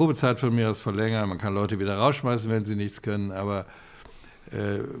 man kann die Probezeit von mir aus verlängern, man kann Leute wieder rausschmeißen, wenn sie nichts können. Aber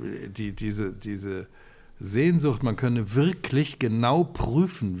diese Sehnsucht, man könne wirklich genau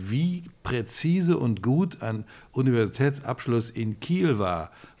prüfen, wie präzise und gut ein Universitätsabschluss in Kiel war,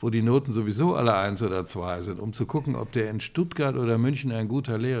 wo die Noten sowieso alle 1 oder 2 sind, um zu gucken, ob der in Stuttgart oder München ein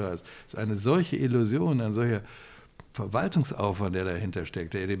guter Lehrer ist. Das ist eine solche Illusion, ein solcher Verwaltungsaufwand, der dahinter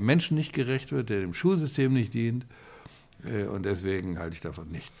steckt, der dem Menschen nicht gerecht wird, der dem Schulsystem nicht dient. Und deswegen halte ich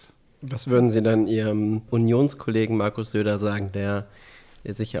davon nichts. Was würden Sie dann Ihrem Unionskollegen Markus Söder sagen, der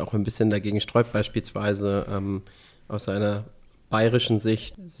sich ja auch ein bisschen dagegen sträubt, beispielsweise aus seiner bayerischen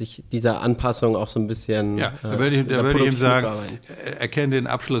Sicht, sich dieser Anpassung auch so ein bisschen da würde ich ihm sagen, erkenne den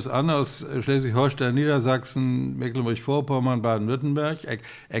Abschluss an aus Schleswig-Holstein, Niedersachsen, Mecklenburg-Vorpommern, Baden-Württemberg,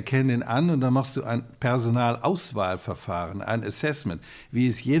 erkenne den an und dann machst du ein Personalauswahlverfahren, ein Assessment, wie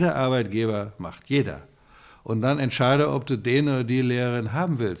es jeder Arbeitgeber macht, jeder. Und dann entscheide, ob du den oder die Lehrerin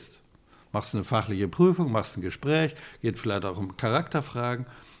haben willst. Machst eine fachliche Prüfung, machst ein Gespräch, geht vielleicht auch um Charakterfragen,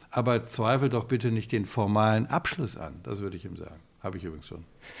 aber zweifel doch bitte nicht den formalen Abschluss an. Das würde ich ihm sagen. Habe ich übrigens schon.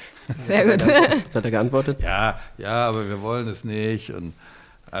 Sehr gut. Was hat er geantwortet? Ja, aber wir wollen es nicht. Und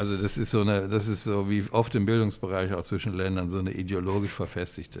also das ist so wie oft im Bildungsbereich auch zwischen Ländern so eine ideologisch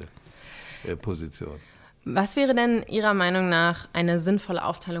verfestigte Position. Was wäre denn Ihrer Meinung nach eine sinnvolle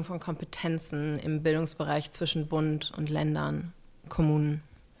Aufteilung von Kompetenzen im Bildungsbereich zwischen Bund und Ländern, Kommunen?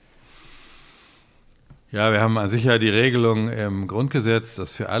 Ja, wir haben sicher die Regelung im Grundgesetz,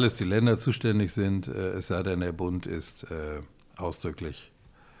 dass für alles die Länder zuständig sind, es sei denn, der Bund ist ausdrücklich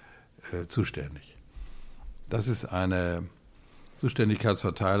zuständig. Das ist eine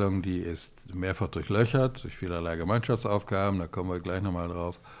Zuständigkeitsverteilung, die ist mehrfach durchlöchert, durch vielerlei Gemeinschaftsaufgaben, da kommen wir gleich nochmal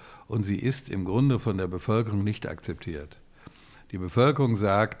drauf. Und sie ist im Grunde von der Bevölkerung nicht akzeptiert. Die Bevölkerung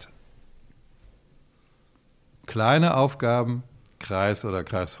sagt, kleine Aufgaben, Kreis oder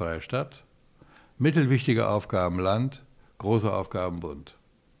kreisfreie Stadt, mittelwichtige Aufgaben Land, große Aufgaben Bund.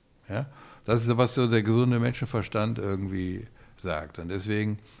 Ja? Das ist, was so der gesunde Menschenverstand irgendwie sagt. Und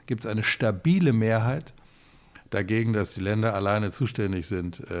deswegen gibt es eine stabile Mehrheit dagegen, dass die Länder alleine zuständig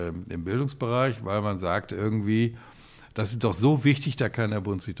sind im Bildungsbereich, weil man sagt irgendwie, das ist doch so wichtig, da kann der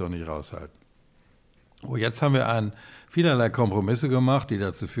Bund sich doch nicht raushalten. Jetzt haben wir vielerlei Kompromisse gemacht, die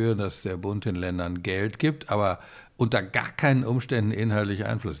dazu führen, dass der Bund den Ländern Geld gibt, aber unter gar keinen Umständen inhaltlich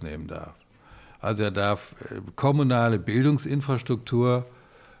Einfluss nehmen darf. Also er darf kommunale Bildungsinfrastruktur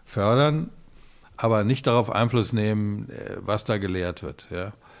fördern, aber nicht darauf Einfluss nehmen, was da gelehrt wird.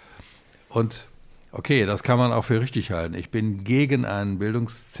 Ja. Und okay, das kann man auch für richtig halten. Ich bin gegen einen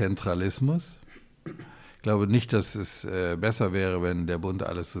Bildungszentralismus. Ich glaube nicht, dass es besser wäre, wenn der Bund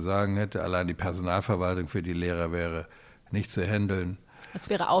alles zu sagen hätte. Allein die Personalverwaltung für die Lehrer wäre nicht zu handeln. Es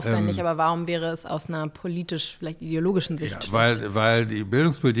wäre aufwendig, aber warum wäre es aus einer politisch, vielleicht ideologischen Sicht schlecht? Weil die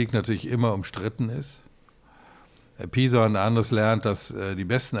Bildungspolitik natürlich immer umstritten ist. PISA und anderes lernt, dass die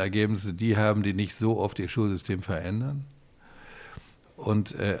besten Ergebnisse die haben, die nicht so oft ihr Schulsystem verändern.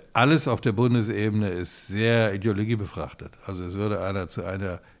 Und alles auf der Bundesebene ist sehr ideologiebefrachtet. Also es würde zu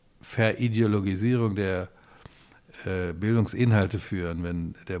einer Verideologisierung der Bildungsinhalte führen,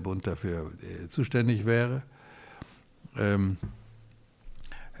 wenn der Bund dafür zuständig wäre.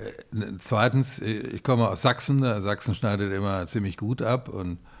 Zweitens, ich komme aus Sachsen. Sachsen schneidet immer ziemlich gut ab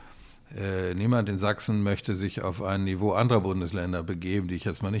und niemand in Sachsen möchte sich auf ein Niveau anderer Bundesländer begeben, die ich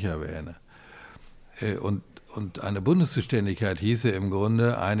jetzt mal nicht erwähne. Und eine Bundeszuständigkeit hieße im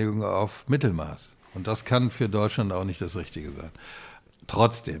Grunde Einigung auf Mittelmaß. Und das kann für Deutschland auch nicht das Richtige sein.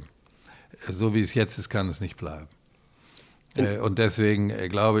 Trotzdem, so wie es jetzt ist, kann es nicht bleiben. Und deswegen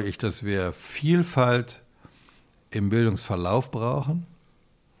glaube ich, dass wir Vielfalt im Bildungsverlauf brauchen,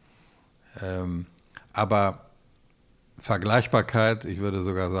 aber Vergleichbarkeit, ich würde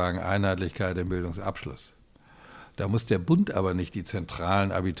sogar sagen Einheitlichkeit im Bildungsabschluss. Da muss der Bund aber nicht die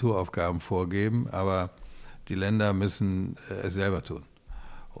zentralen Abituraufgaben vorgeben, aber die Länder müssen es selber tun.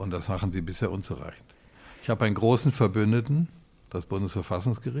 Und das machen sie bisher unzureichend. Ich habe einen großen Verbündeten, das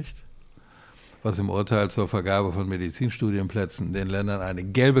Bundesverfassungsgericht, was im Urteil zur Vergabe von Medizinstudienplätzen den Ländern eine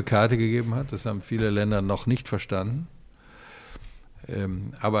gelbe Karte gegeben hat. Das haben viele Länder noch nicht verstanden.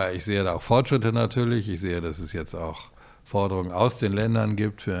 Aber ich sehe da auch Fortschritte natürlich. Ich sehe, dass es jetzt auch Forderungen aus den Ländern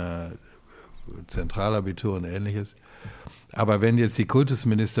gibt für Zentralabitur und Ähnliches. Aber wenn jetzt die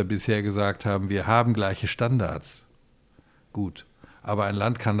Kultusminister bisher gesagt haben, wir haben gleiche Standards, gut. Aber ein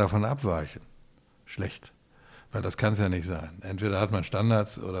Land kann davon abweichen. Schlecht. Weil das kann es ja nicht sein. Entweder hat man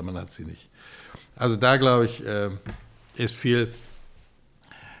Standards oder man hat sie nicht. Also da, glaube ich, ist viel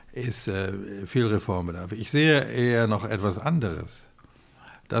Reformbedarf. Ich sehe eher noch etwas anderes.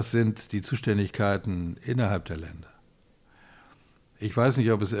 Das sind die Zuständigkeiten innerhalb der Länder. Ich weiß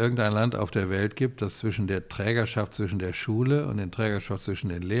nicht, ob es irgendein Land auf der Welt gibt, das zwischen der Trägerschaft zwischen der Schule und der Trägerschaft zwischen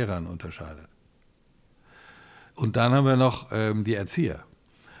den Lehrern unterscheidet. Und dann haben wir noch die Erzieher.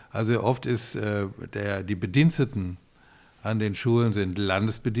 Also oft ist die Bediensteten an den Schulen sind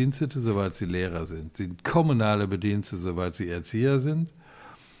Landesbedienstete, soweit sie Lehrer sind kommunale Bedienstete, soweit sie Erzieher sind.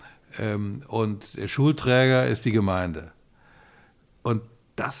 Und der Schulträger ist die Gemeinde. Und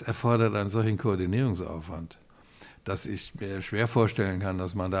das erfordert einen solchen Koordinierungsaufwand, dass ich mir schwer vorstellen kann,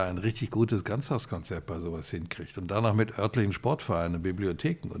 dass man da ein richtig gutes Ganztagskonzept bei sowas hinkriegt. Und dann noch mit örtlichen Sportvereinen,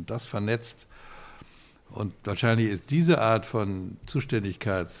 Bibliotheken und das vernetzt. Und wahrscheinlich ist diese Art von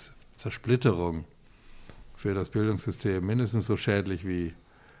Zuständigkeitszersplitterung für das Bildungssystem mindestens so schädlich wie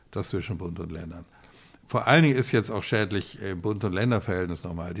das zwischen Bund und Ländern. Vor allen Dingen ist jetzt auch schädlich im Bund- und Länderverhältnis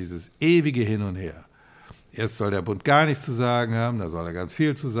nochmal dieses ewige Hin und Her. Erst soll der Bund gar nichts zu sagen haben, dann soll er ganz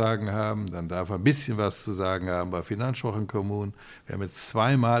viel zu sagen haben, dann darf er ein bisschen was zu sagen haben bei finanzschwachen Kommunen. Wir haben jetzt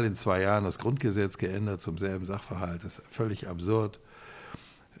zweimal in 2 Jahren das Grundgesetz geändert zum selben Sachverhalt. Das ist völlig absurd.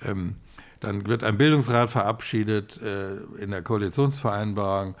 Dann wird ein Bildungsrat verabschiedet in der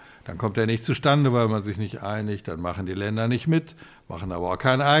Koalitionsvereinbarung. Dann kommt er nicht zustande, weil man sich nicht einigt. Dann machen die Länder nicht mit, machen aber auch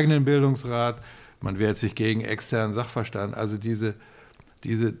keinen eigenen Bildungsrat. Man wehrt sich gegen externen Sachverstand. Also diese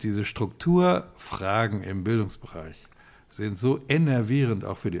Strukturfragen im Bildungsbereich sind so enervierend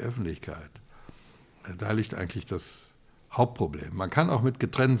auch für die Öffentlichkeit. Da liegt eigentlich das Hauptproblem. Man kann auch mit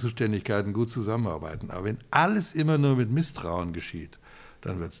getrennten Zuständigkeiten gut zusammenarbeiten. Aber wenn alles immer nur mit Misstrauen geschieht,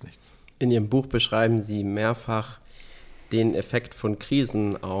 dann wird es nichts. In Ihrem Buch beschreiben Sie mehrfach den Effekt von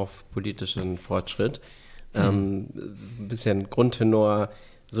Krisen auf politischen Fortschritt. Ein bisschen Grundtenor,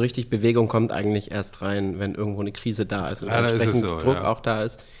 so richtig Bewegung kommt eigentlich erst rein, wenn irgendwo eine Krise da ist und entsprechend Druck auch da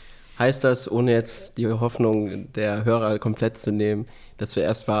ist. Heißt das, ohne jetzt die Hoffnung der Hörer komplett zu nehmen, dass wir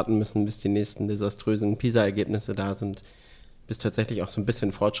erst warten müssen, bis die nächsten desaströsen PISA-Ergebnisse da sind, bis tatsächlich auch so ein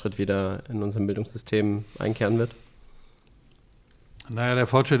bisschen Fortschritt wieder in unserem Bildungssystem einkehren wird? Naja, der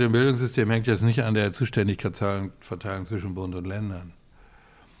Fortschritt im Bildungssystem hängt jetzt nicht an der Zuständigkeitsverteilung zwischen Bund und Ländern.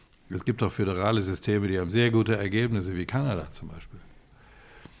 Es gibt auch föderale Systeme, die haben sehr gute Ergebnisse, wie Kanada zum Beispiel.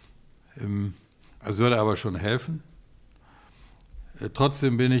 Es würde aber schon helfen.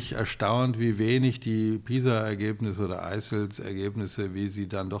 Trotzdem bin ich erstaunt, wie wenig die PISA-Ergebnisse oder ICELS-Ergebnisse, wie sie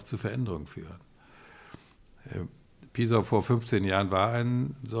dann doch zu Veränderungen führen. PISA vor 15 Jahren war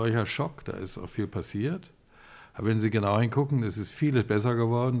ein solcher Schock, da ist auch viel passiert. Aber wenn Sie genau hingucken, es ist vieles besser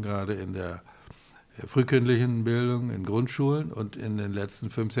geworden, gerade in der frühkindlichen Bildung, in Grundschulen, und in den letzten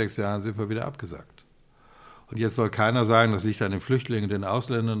 5, 6 Jahren sind wir wieder abgesackt. Und jetzt soll keiner sagen, das liegt an den Flüchtlingen, den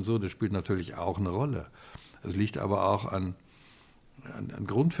Ausländern und so, das spielt natürlich auch eine Rolle. Es liegt aber auch an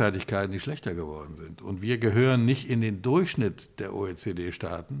Grundfertigkeiten, die schlechter geworden sind. Und wir gehören nicht in den Durchschnitt der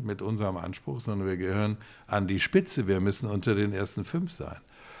OECD-Staaten mit unserem Anspruch, sondern wir gehören an die Spitze, wir müssen unter den ersten 5 sein.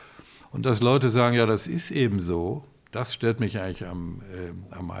 Und dass Leute sagen, ja, das ist eben so, das stört mich eigentlich am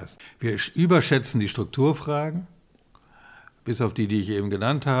meisten. Wir überschätzen die Strukturfragen, bis auf die ich eben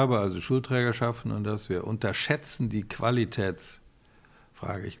genannt habe, also Schulträgerschaften und das. Wir unterschätzen die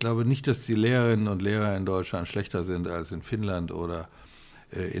Qualitätsfrage. Ich glaube nicht, dass die Lehrerinnen und Lehrer in Deutschland schlechter sind als in Finnland oder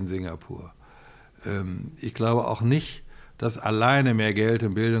in Singapur. Ich glaube auch nicht, dass alleine mehr Geld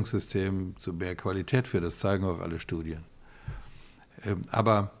im Bildungssystem zu mehr Qualität führt. Das zeigen auch alle Studien.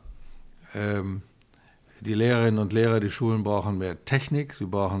 Aber die Lehrerinnen und Lehrer, die Schulen brauchen mehr Technik, sie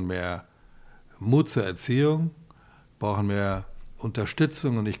brauchen mehr Mut zur Erziehung, brauchen mehr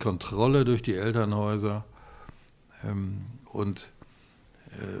Unterstützung und nicht Kontrolle durch die Elternhäuser. Und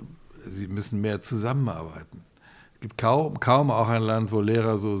sie müssen mehr zusammenarbeiten. Es gibt kaum auch ein Land, wo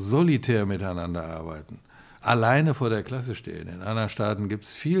Lehrer so solitär miteinander arbeiten, alleine vor der Klasse stehen. In anderen Staaten gibt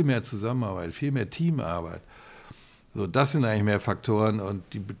es viel mehr Zusammenarbeit, viel mehr Teamarbeit. So, das sind eigentlich mehr Faktoren und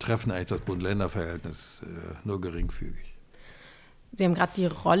die betreffen eigentlich das Bund-Länder-Verhältnis nur geringfügig. Sie haben gerade die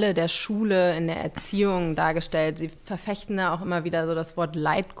Rolle der Schule in der Erziehung dargestellt. Sie verfechten da auch immer wieder so das Wort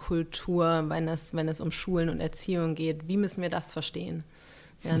Leitkultur, wenn es um Schulen und Erziehung geht. Wie müssen wir das verstehen?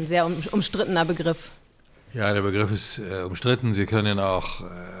 Ja, ein sehr umstrittener Begriff. Ja, der Begriff ist umstritten. Wir können ihn auch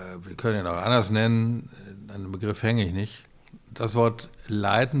anders nennen. An den Begriff hänge ich nicht. Das Wort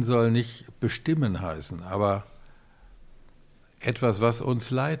leiten soll nicht bestimmen heißen, aber etwas, was uns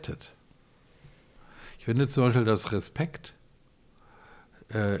leitet. Ich finde zum Beispiel, dass Respekt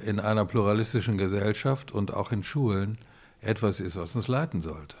in einer pluralistischen Gesellschaft und auch in Schulen etwas ist, was uns leiten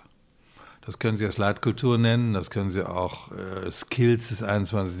sollte. Das können Sie als Leitkultur nennen, das können Sie auch Skills des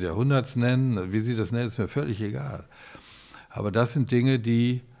 21. Jahrhunderts nennen. Wie Sie das nennen, ist mir völlig egal. Aber das sind Dinge,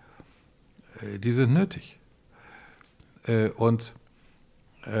 die sind nötig. Und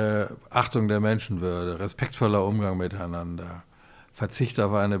Achtung der Menschenwürde, respektvoller Umgang miteinander, Verzicht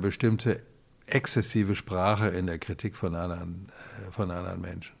auf eine bestimmte exzessive Sprache in der Kritik von anderen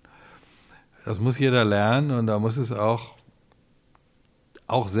Menschen. Das muss jeder lernen und da muss es auch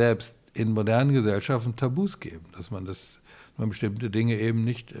selbst in modernen Gesellschaften Tabus geben, dass man bestimmte Dinge eben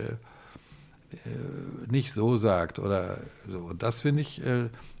nicht so sagt oder so. Und das finde ich,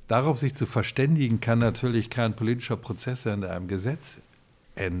 darauf sich zu verständigen, kann natürlich kein politischer Prozess sein, der einem Gesetz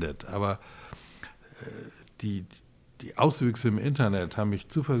endet. Aber die Auswüchse im Internet haben mich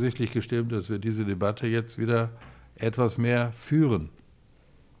zuversichtlich gestimmt, dass wir diese Debatte jetzt wieder etwas mehr führen.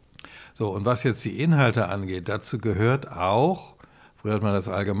 So, und was jetzt die Inhalte angeht, dazu gehört auch, früher hat man das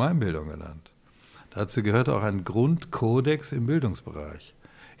Allgemeinbildung genannt, dazu gehört auch ein Grundkodex im Bildungsbereich.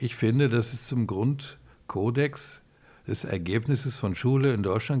 Ich finde, dass es zum Grundkodex des Ergebnisses von Schule in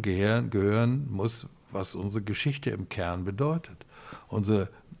Deutschland gehören muss, was unsere Geschichte im Kern bedeutet. Unsere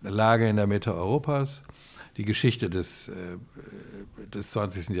Lage in der Mitte Europas, die Geschichte des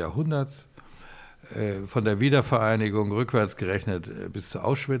 20. Jahrhunderts, von der Wiedervereinigung rückwärts gerechnet bis zu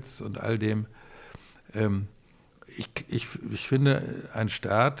Auschwitz und all dem. Ich finde, ein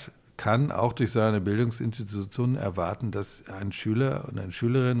Staat kann auch durch seine Bildungsinstitutionen erwarten, dass ein Schüler und eine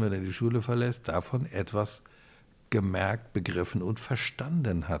Schülerin, wenn er die Schule verlässt, davon etwas gemerkt, begriffen und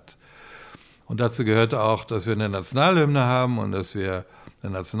verstanden hat. Und dazu gehört auch, dass wir eine Nationalhymne haben und dass wir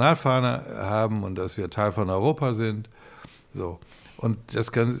eine Nationalfahne haben und dass wir Teil von Europa sind. So. Und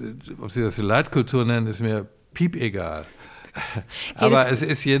ob Sie das die Leitkultur nennen, ist mir piepegal. Aber es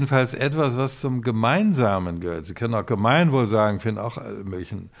ist jedenfalls etwas, was zum Gemeinsamen gehört. Sie können auch Gemeinwohl sagen, finde auch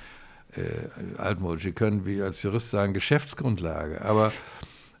möglichen altmodisch. Sie können, wie als Jurist sagen, Geschäftsgrundlage. Aber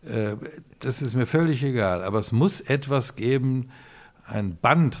das ist mir völlig egal. Aber es muss etwas geben, ein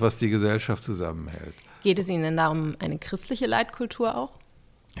Band, was die Gesellschaft zusammenhält. Geht es Ihnen denn da um eine christliche Leitkultur auch?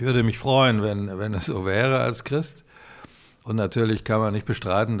 Ich würde mich freuen, wenn es so wäre als Christ. Und natürlich kann man nicht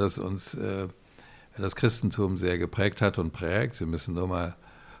bestreiten, dass uns das Christentum sehr geprägt hat und prägt. Sie müssen nur mal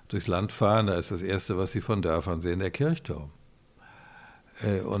durchs Land fahren, da ist das Erste, was Sie von Dörfern sehen, der Kirchturm.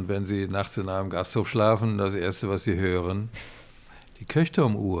 Und wenn Sie nachts in einem Gasthof schlafen, das Erste, was Sie hören, die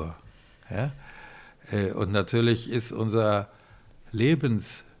Kirchturmuhr. Ja? Und natürlich ist unser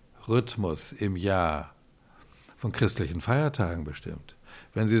Lebensrhythmus im Jahr von christlichen Feiertagen bestimmt.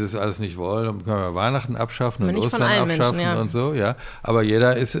 Wenn Sie das alles nicht wollen, dann können wir Weihnachten abschaffen und Ostern abschaffen Menschen, ja. Und so, ja. Aber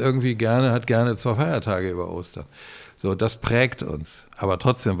jeder ist irgendwie hat gerne 2 Feiertage über Ostern. So, das prägt uns. Aber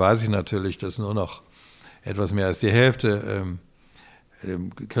trotzdem weiß ich natürlich, dass nur noch etwas mehr als die Hälfte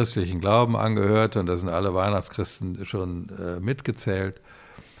dem christlichen Glauben angehört und da sind alle Weihnachtschristen schon mitgezählt.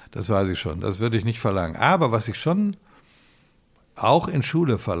 Das weiß ich schon. Das würde ich nicht verlangen. Aber was ich schon auch in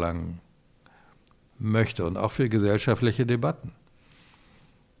Schule verlangen möchte und auch für gesellschaftliche Debatten,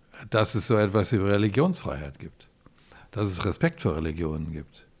 dass es so etwas wie Religionsfreiheit gibt, dass es Respekt für Religionen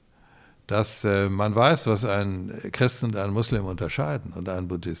gibt, dass man weiß, was einen Christen und einen Muslim unterscheiden und einen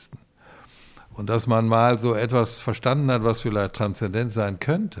Buddhisten und dass man mal so etwas verstanden hat, was vielleicht transzendent sein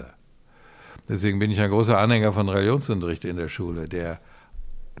könnte. Deswegen bin ich ein großer Anhänger von Religionsunterricht in der Schule, der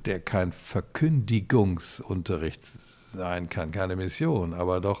kein Verkündigungsunterricht sein kann, keine Mission,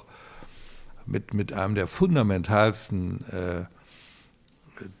 aber doch mit einem der fundamentalsten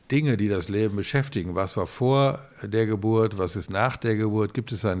Dinge, die das Leben beschäftigen. Was war vor der Geburt? Was ist nach der Geburt?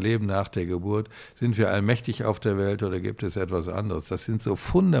 Gibt es ein Leben nach der Geburt? Sind wir allmächtig auf der Welt oder gibt es etwas anderes? Das sind so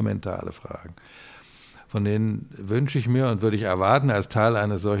fundamentale Fragen. Von denen wünsche ich mir und würde ich erwarten, als Teil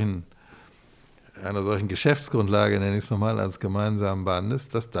eines solchen einer solchen Geschäftsgrundlage, nenne ich es nochmal, als gemeinsamen Bandes,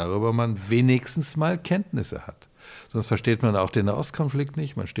 dass darüber man wenigstens mal Kenntnisse hat. Sonst versteht man auch den Nahostkonflikt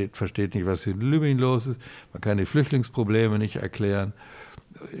nicht, man versteht nicht, was in Libyen los ist, man kann die Flüchtlingsprobleme nicht erklären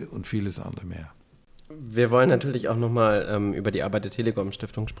und vieles andere mehr. Wir wollen natürlich auch nochmal über die Arbeit der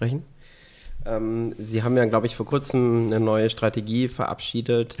Telekom-Stiftung sprechen. Sie haben ja, glaube ich, vor kurzem eine neue Strategie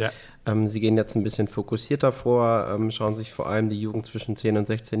verabschiedet. Ja. Sie gehen jetzt ein bisschen fokussierter vor, schauen sich vor allem die Jugend zwischen 10 und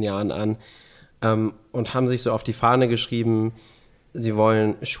 16 Jahren an und haben sich so auf die Fahne geschrieben, Sie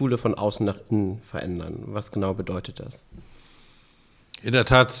wollen Schule von außen nach innen verändern. Was genau bedeutet das? In der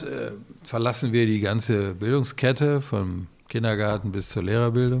Tat verlassen wir die ganze Bildungskette vom Kindergarten bis zur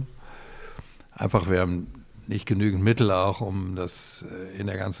Lehrerbildung. Einfach, wir haben nicht genügend Mittel auch, um das in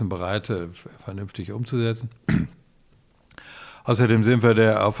der ganzen Breite vernünftig umzusetzen. Außerdem sind wir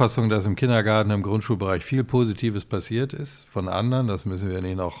der Auffassung, dass im Kindergarten, im Grundschulbereich viel Positives passiert ist von anderen. Das müssen wir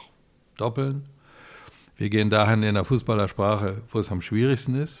nicht noch doppeln. Wir gehen dahin in der Fußballersprache, wo es am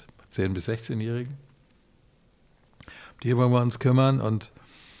schwierigsten ist, 10- bis 16-Jährigen. Die wollen wir uns kümmern und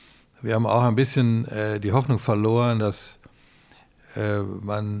wir haben auch ein bisschen die Hoffnung verloren, dass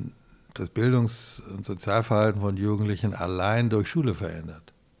man das Bildungs- und Sozialverhalten von Jugendlichen allein durch Schule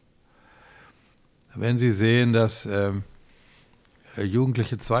verändert. Wenn Sie sehen, dass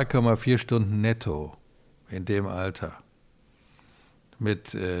Jugendliche 2,4 Stunden netto in dem Alter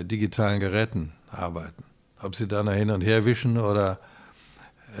mit digitalen Geräten arbeiten, ob sie dann hin und her wischen oder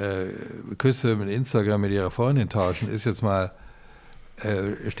Küsse mit Instagram mit ihrer Freundin tauschen, ist jetzt mal,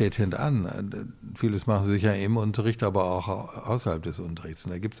 steht hintan. Vieles machen sie sicher im Unterricht, aber auch außerhalb des Unterrichts.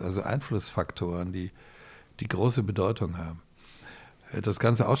 Und da gibt es also Einflussfaktoren, die große Bedeutung haben. Das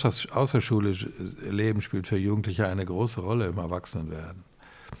ganze außerschulische Leben spielt für Jugendliche eine große Rolle im Erwachsenenwerden.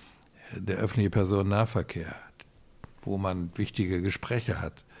 Der öffentliche Personennahverkehr, wo man wichtige Gespräche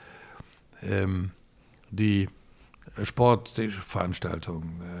hat. Die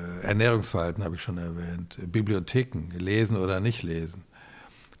Sportveranstaltungen, Ernährungsverhalten habe ich schon erwähnt, Bibliotheken, lesen oder nicht lesen,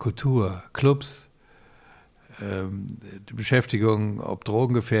 Kultur, Clubs, die Beschäftigung, ob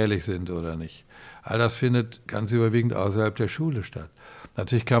Drogen gefährlich sind oder nicht. All das findet ganz überwiegend außerhalb der Schule statt.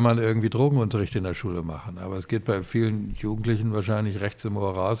 Natürlich kann man irgendwie Drogenunterricht in der Schule machen, aber es geht bei vielen Jugendlichen wahrscheinlich rechts im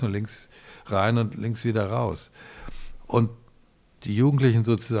Ohr raus und links rein und links wieder raus. Und die Jugendlichen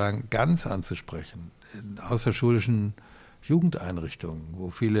sozusagen ganz anzusprechen, in außerschulischen Jugendeinrichtungen,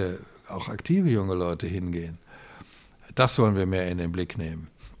 wo viele auch aktive junge Leute hingehen, das wollen wir mehr in den Blick nehmen.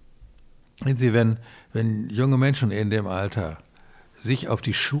 Wenn junge Menschen in dem Alter sich auf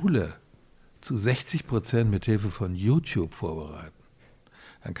die Schule zu 60% mit Hilfe von YouTube vorbereiten,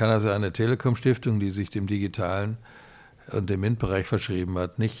 dann kann also eine Telekom-Stiftung, die sich dem Digitalen und dem MINT-Bereich verschrieben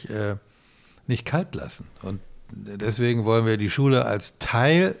hat, nicht kalt lassen. Und deswegen wollen wir die Schule als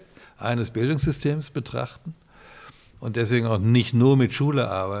Teil eines Bildungssystems betrachten und deswegen auch nicht nur mit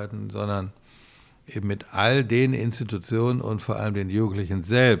Schule arbeiten, sondern eben mit all den Institutionen und vor allem den Jugendlichen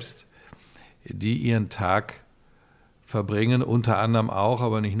selbst, die ihren Tag verbringen, unter anderem auch,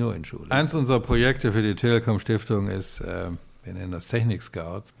 aber nicht nur in Schule. Eins unserer Projekte für die Telekom-Stiftung ist, wir nennen das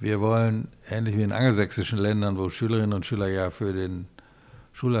Technik-Scouts. Wir wollen, ähnlich wie in angelsächsischen Ländern, wo Schülerinnen und Schüler ja für den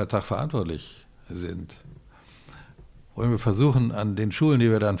Schulalltag verantwortlich sind, wollen wir versuchen, an den Schulen,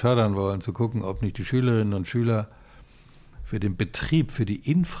 die wir dann fördern wollen, zu gucken, ob nicht die Schülerinnen und Schüler für den Betrieb, für die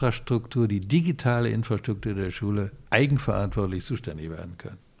Infrastruktur, die digitale Infrastruktur der Schule eigenverantwortlich zuständig werden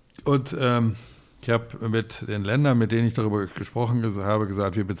können. Und ich habe mit den Ländern, mit denen ich darüber gesprochen habe,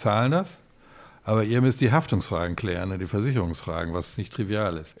 gesagt, wir bezahlen das, aber ihr müsst die Haftungsfragen klären und die Versicherungsfragen, was nicht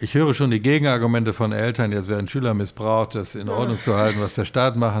trivial ist. Ich höre schon die Gegenargumente von Eltern, jetzt werden Schüler missbraucht, das in Ordnung zu halten, was der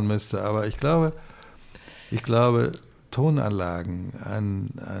Staat machen müsste, aber ich glaube, Tonanlagen,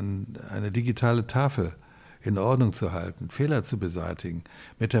 eine digitale Tafel in Ordnung zu halten, Fehler zu beseitigen,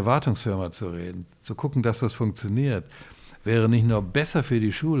 mit der Wartungsfirma zu reden, zu gucken, dass das funktioniert, wäre nicht nur besser für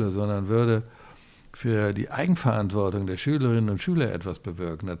die Schule, sondern würde für die Eigenverantwortung der Schülerinnen und Schüler etwas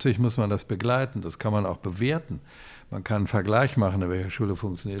bewirken. Natürlich muss man das begleiten, das kann man auch bewerten. Man kann einen Vergleich machen, in welcher Schule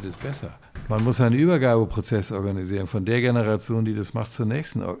funktioniert es besser. Man muss einen Übergabeprozess organisieren von der Generation, die das macht, zur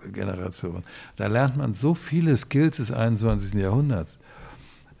nächsten Generation. Da lernt man so viele Skills des 21. Jahrhunderts.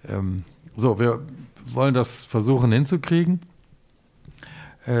 Wir wollen das versuchen hinzukriegen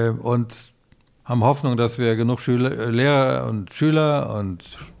und haben Hoffnung, dass wir genug Lehrer und Schüler und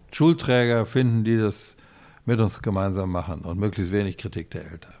Schulträger finden, die das mit uns gemeinsam machen und möglichst wenig Kritik der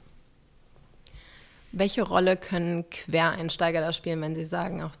Eltern. Welche Rolle können Quereinsteiger da spielen, wenn Sie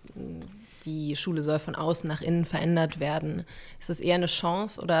sagen, auch die Schule soll von außen nach innen verändert werden? Ist das eher eine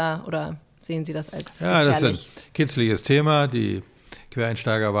Chance oder sehen Sie das als gefährlich? Ja, das ist ein kitzliges Thema. Die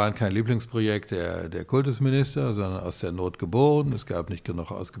Quereinsteiger waren kein Lieblingsprojekt der Kultusminister, sondern aus der Not geboren. Es gab nicht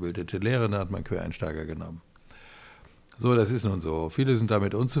genug ausgebildete Lehrer, dann hat man Quereinsteiger genommen. So, das ist nun so. Viele sind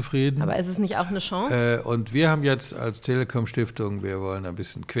damit unzufrieden. Aber ist es nicht auch eine Chance? Und wir haben jetzt als Telekom-Stiftung, wir wollen ein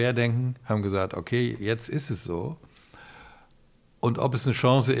bisschen querdenken, haben gesagt, okay, jetzt ist es so. Und ob es eine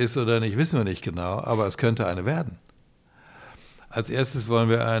Chance ist oder nicht, wissen wir nicht genau, aber es könnte eine werden. Als erstes wollen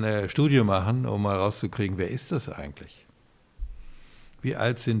wir eine Studie machen, um mal rauszukriegen, wer ist das eigentlich? Wie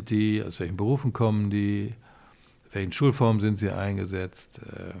alt sind die, aus welchen Berufen kommen die, in welchen Schulformen sind sie eingesetzt?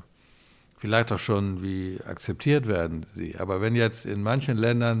 Vielleicht auch schon, wie akzeptiert werden sie. Aber wenn jetzt in manchen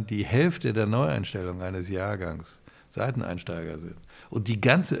Ländern die Hälfte der Neueinstellungen eines Jahrgangs Seiteneinsteiger sind und die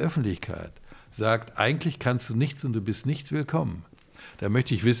ganze Öffentlichkeit sagt, eigentlich kannst du nichts und du bist nicht willkommen, dann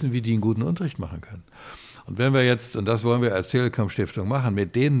möchte ich wissen, wie die einen guten Unterricht machen können. Und wenn wir jetzt, und das wollen wir als Telekom-Stiftung machen,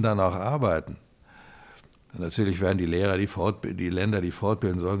 mit denen dann auch arbeiten, natürlich werden die Lehrer, die Länder, die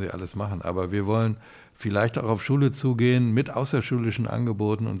fortbilden, sollen sie alles machen, aber wir wollen vielleicht auch auf Schule zugehen mit außerschulischen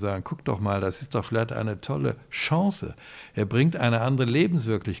Angeboten und sagen, guck doch mal, das ist doch vielleicht eine tolle Chance. Er bringt eine andere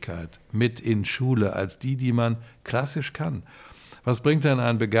Lebenswirklichkeit mit in Schule als die man klassisch kann. Was bringt denn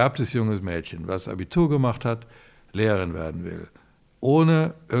ein begabtes junges Mädchen, was Abitur gemacht hat, Lehrerin werden will,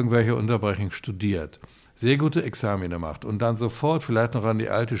 ohne irgendwelche Unterbrechung studiert, sehr gute Examine macht und dann sofort vielleicht noch an die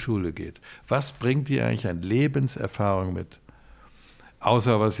alte Schule geht? Was bringt die eigentlich an Lebenserfahrung mit?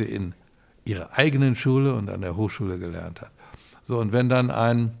 Außer was sie in ihrer eigenen Schule und an der Hochschule gelernt hat. So, und wenn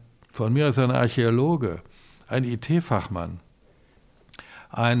dann von mir aus ein Archäologe, ein IT-Fachmann,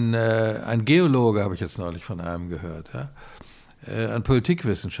 ein Geologe, habe ich jetzt neulich von einem gehört, ja, ein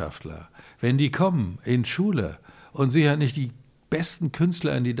Politikwissenschaftler, wenn die kommen in Schule und sicher nicht die besten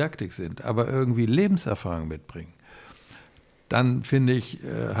Künstler in Didaktik sind, aber irgendwie Lebenserfahrung mitbringen, dann finde ich,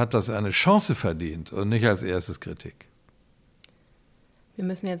 hat das eine Chance verdient und nicht als erstes Kritik. Wir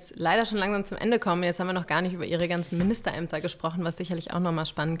müssen jetzt leider schon langsam zum Ende kommen. Jetzt haben wir noch gar nicht über Ihre ganzen Ministerämter gesprochen, was sicherlich auch nochmal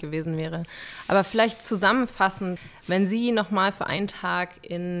spannend gewesen wäre. Aber vielleicht zusammenfassend, wenn Sie nochmal für einen Tag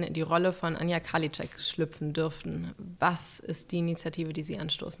in die Rolle von Anja Karliczek schlüpfen dürften, was ist die Initiative, die Sie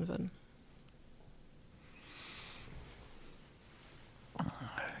anstoßen würden?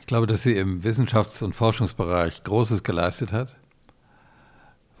 Ich glaube, dass sie im Wissenschafts- und Forschungsbereich Großes geleistet hat,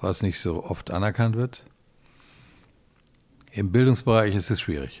 was nicht so oft anerkannt wird. Im Bildungsbereich ist es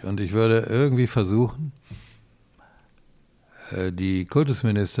schwierig. Und ich würde irgendwie versuchen, die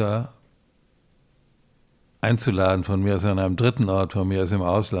Kultusminister einzuladen, von mir aus an einem dritten Ort, von mir aus im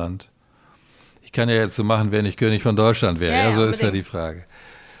Ausland. Ich kann ja jetzt so machen, wenn ich König von Deutschland wäre. Ja, so unbedingt. Ist ja die Frage.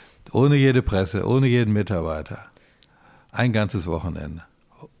 Ohne jede Presse, ohne jeden Mitarbeiter. Ein ganzes Wochenende.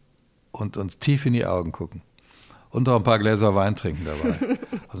 Und uns tief in die Augen gucken. Und auch ein paar Gläser Wein trinken dabei.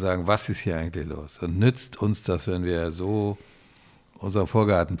 Und sagen, was ist hier eigentlich los? Und nützt uns das, wenn wir so unseren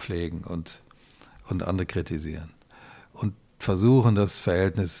Vorgarten pflegen und andere kritisieren. Und versuchen, das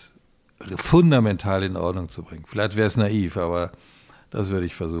Verhältnis fundamental in Ordnung zu bringen. Vielleicht wäre es naiv, aber das würde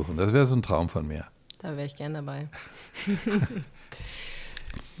ich versuchen. Das wäre so ein Traum von mir. Da wäre ich gern dabei.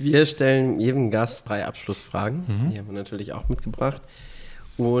 Wir stellen jedem Gast 3 Abschlussfragen. Die haben wir natürlich auch mitgebracht.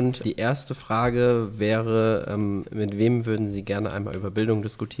 Und die erste Frage wäre, mit wem würden Sie gerne einmal über Bildung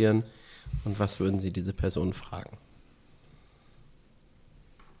diskutieren und was würden Sie diese Person fragen?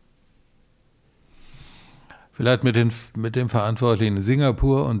 Vielleicht mit dem Verantwortlichen in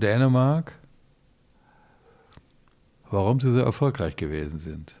Singapur und Dänemark, warum sie so erfolgreich gewesen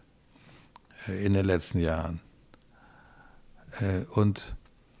sind in den letzten Jahren. Und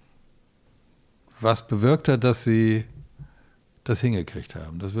was bewirkt hat, dass sie das hingekriegt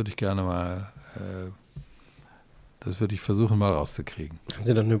haben. Das würde ich gerne mal, das würde ich versuchen mal rauszukriegen. Haben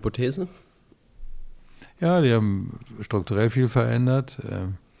Sie da eine Hypothese? Ja, die haben strukturell viel verändert.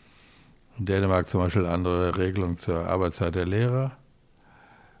 In Dänemark zum Beispiel andere Regelungen zur Arbeitszeit der Lehrer.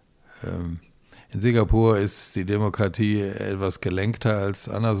 In Singapur ist die Demokratie etwas gelenkter als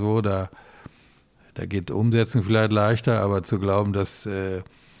anderswo. Da geht Umsetzung vielleicht leichter, aber zu glauben, dass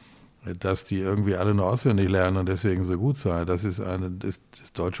die irgendwie alle nur auswendig lernen und deswegen so gut sein, das ist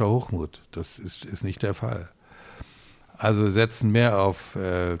deutscher Hochmut. Das ist nicht der Fall. Also setzen mehr auf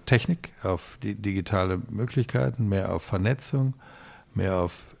Technik, auf die digitale Möglichkeiten, mehr auf Vernetzung, mehr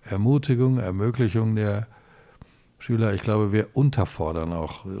auf Ermutigung, Ermöglichung der Schüler. Ich glaube, wir unterfordern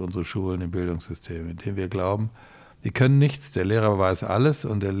auch unsere Schulen im Bildungssystem, indem wir glauben, die können nichts, der Lehrer weiß alles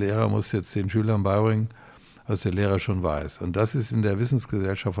und der Lehrer muss jetzt den Schülern beibringen, was der Lehrer schon weiß. Und das ist in der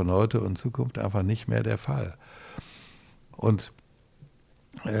Wissensgesellschaft von heute und Zukunft einfach nicht mehr der Fall. Und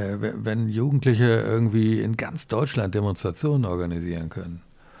wenn Jugendliche irgendwie in ganz Deutschland Demonstrationen organisieren können,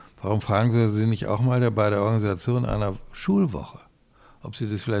 warum fragen Sie nicht auch mal bei der Organisation einer Schulwoche ob sie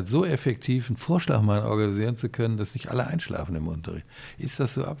das vielleicht so effektiv, einen Vorschlag mal organisieren zu können, dass nicht alle einschlafen im Unterricht. Ist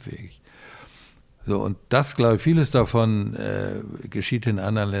das so abwegig? So, und das, glaube ich, vieles davon geschieht in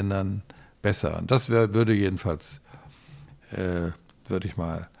anderen Ländern besser. Und das würde jedenfalls, würde ich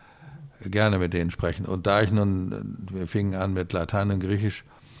mal gerne mit denen sprechen. Und da wir fingen an mit Latein und Griechisch,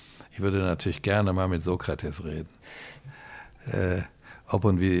 ich würde natürlich gerne mal mit Sokrates reden. Ob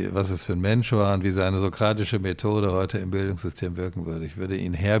und was es für ein Mensch war und wie seine sokratische Methode heute im Bildungssystem wirken würde. Ich würde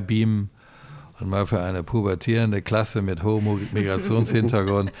ihn herbeamen und mal für eine pubertierende Klasse mit hohem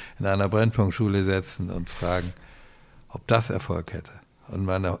Migrationshintergrund in einer Brennpunktschule setzen und fragen, ob das Erfolg hätte. Und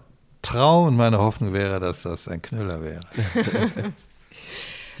meine Traum und meine Hoffnung wäre, dass das ein Knüller wäre.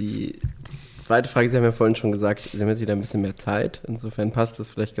 Die zweite Frage, Sie haben ja vorhin schon gesagt, Sie haben jetzt wieder ein bisschen mehr Zeit. Insofern passt das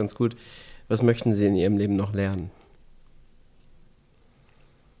vielleicht ganz gut. Was möchten Sie in Ihrem Leben noch lernen?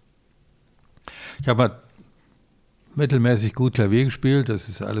 Ich habe mal mittelmäßig gut Klavier gespielt, das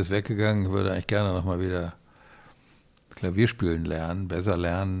ist alles weggegangen. Ich würde eigentlich gerne nochmal wieder Klavierspielen lernen, besser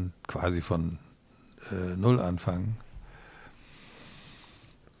lernen, quasi von Null anfangen.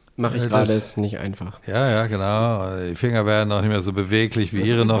 Mache ich gerade, ist nicht einfach. Ja, genau. Die Finger werden auch nicht mehr so beweglich, wie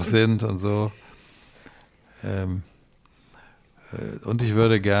Ihre noch sind und so. Und ich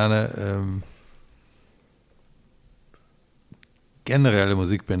würde gerne generelle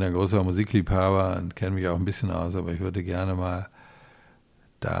Musik, bin ein großer Musikliebhaber und kenne mich auch ein bisschen aus, aber ich würde gerne mal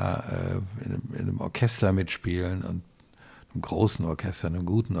da in einem Orchester mitspielen und einem großen Orchester, einem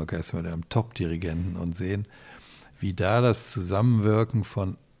guten Orchester mit einem Top-Dirigenten und sehen, wie da das Zusammenwirken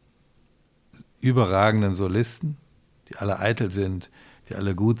von überragenden Solisten, die alle eitel sind, die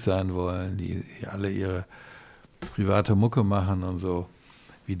alle gut sein wollen, die alle ihre private Mucke machen und so,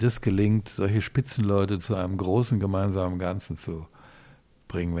 wie das gelingt, solche Spitzenleute zu einem großen gemeinsamen Ganzen zu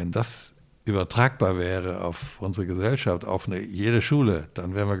bringen. Wenn das übertragbar wäre auf unsere Gesellschaft, auf jede Schule,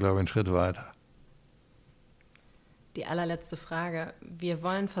 dann wären wir, glaube ich, einen Schritt weiter. Die allerletzte Frage. Wir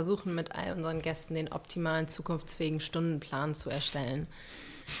wollen versuchen, mit all unseren Gästen den optimalen, zukunftsfähigen Stundenplan zu erstellen.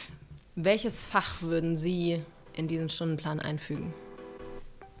 Welches Fach würden Sie in diesen Stundenplan einfügen?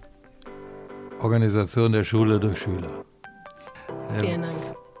 Organisation der Schule durch Schüler. Vielen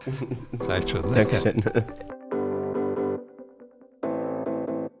Dank. Reicht schon. Ne? Dankeschön.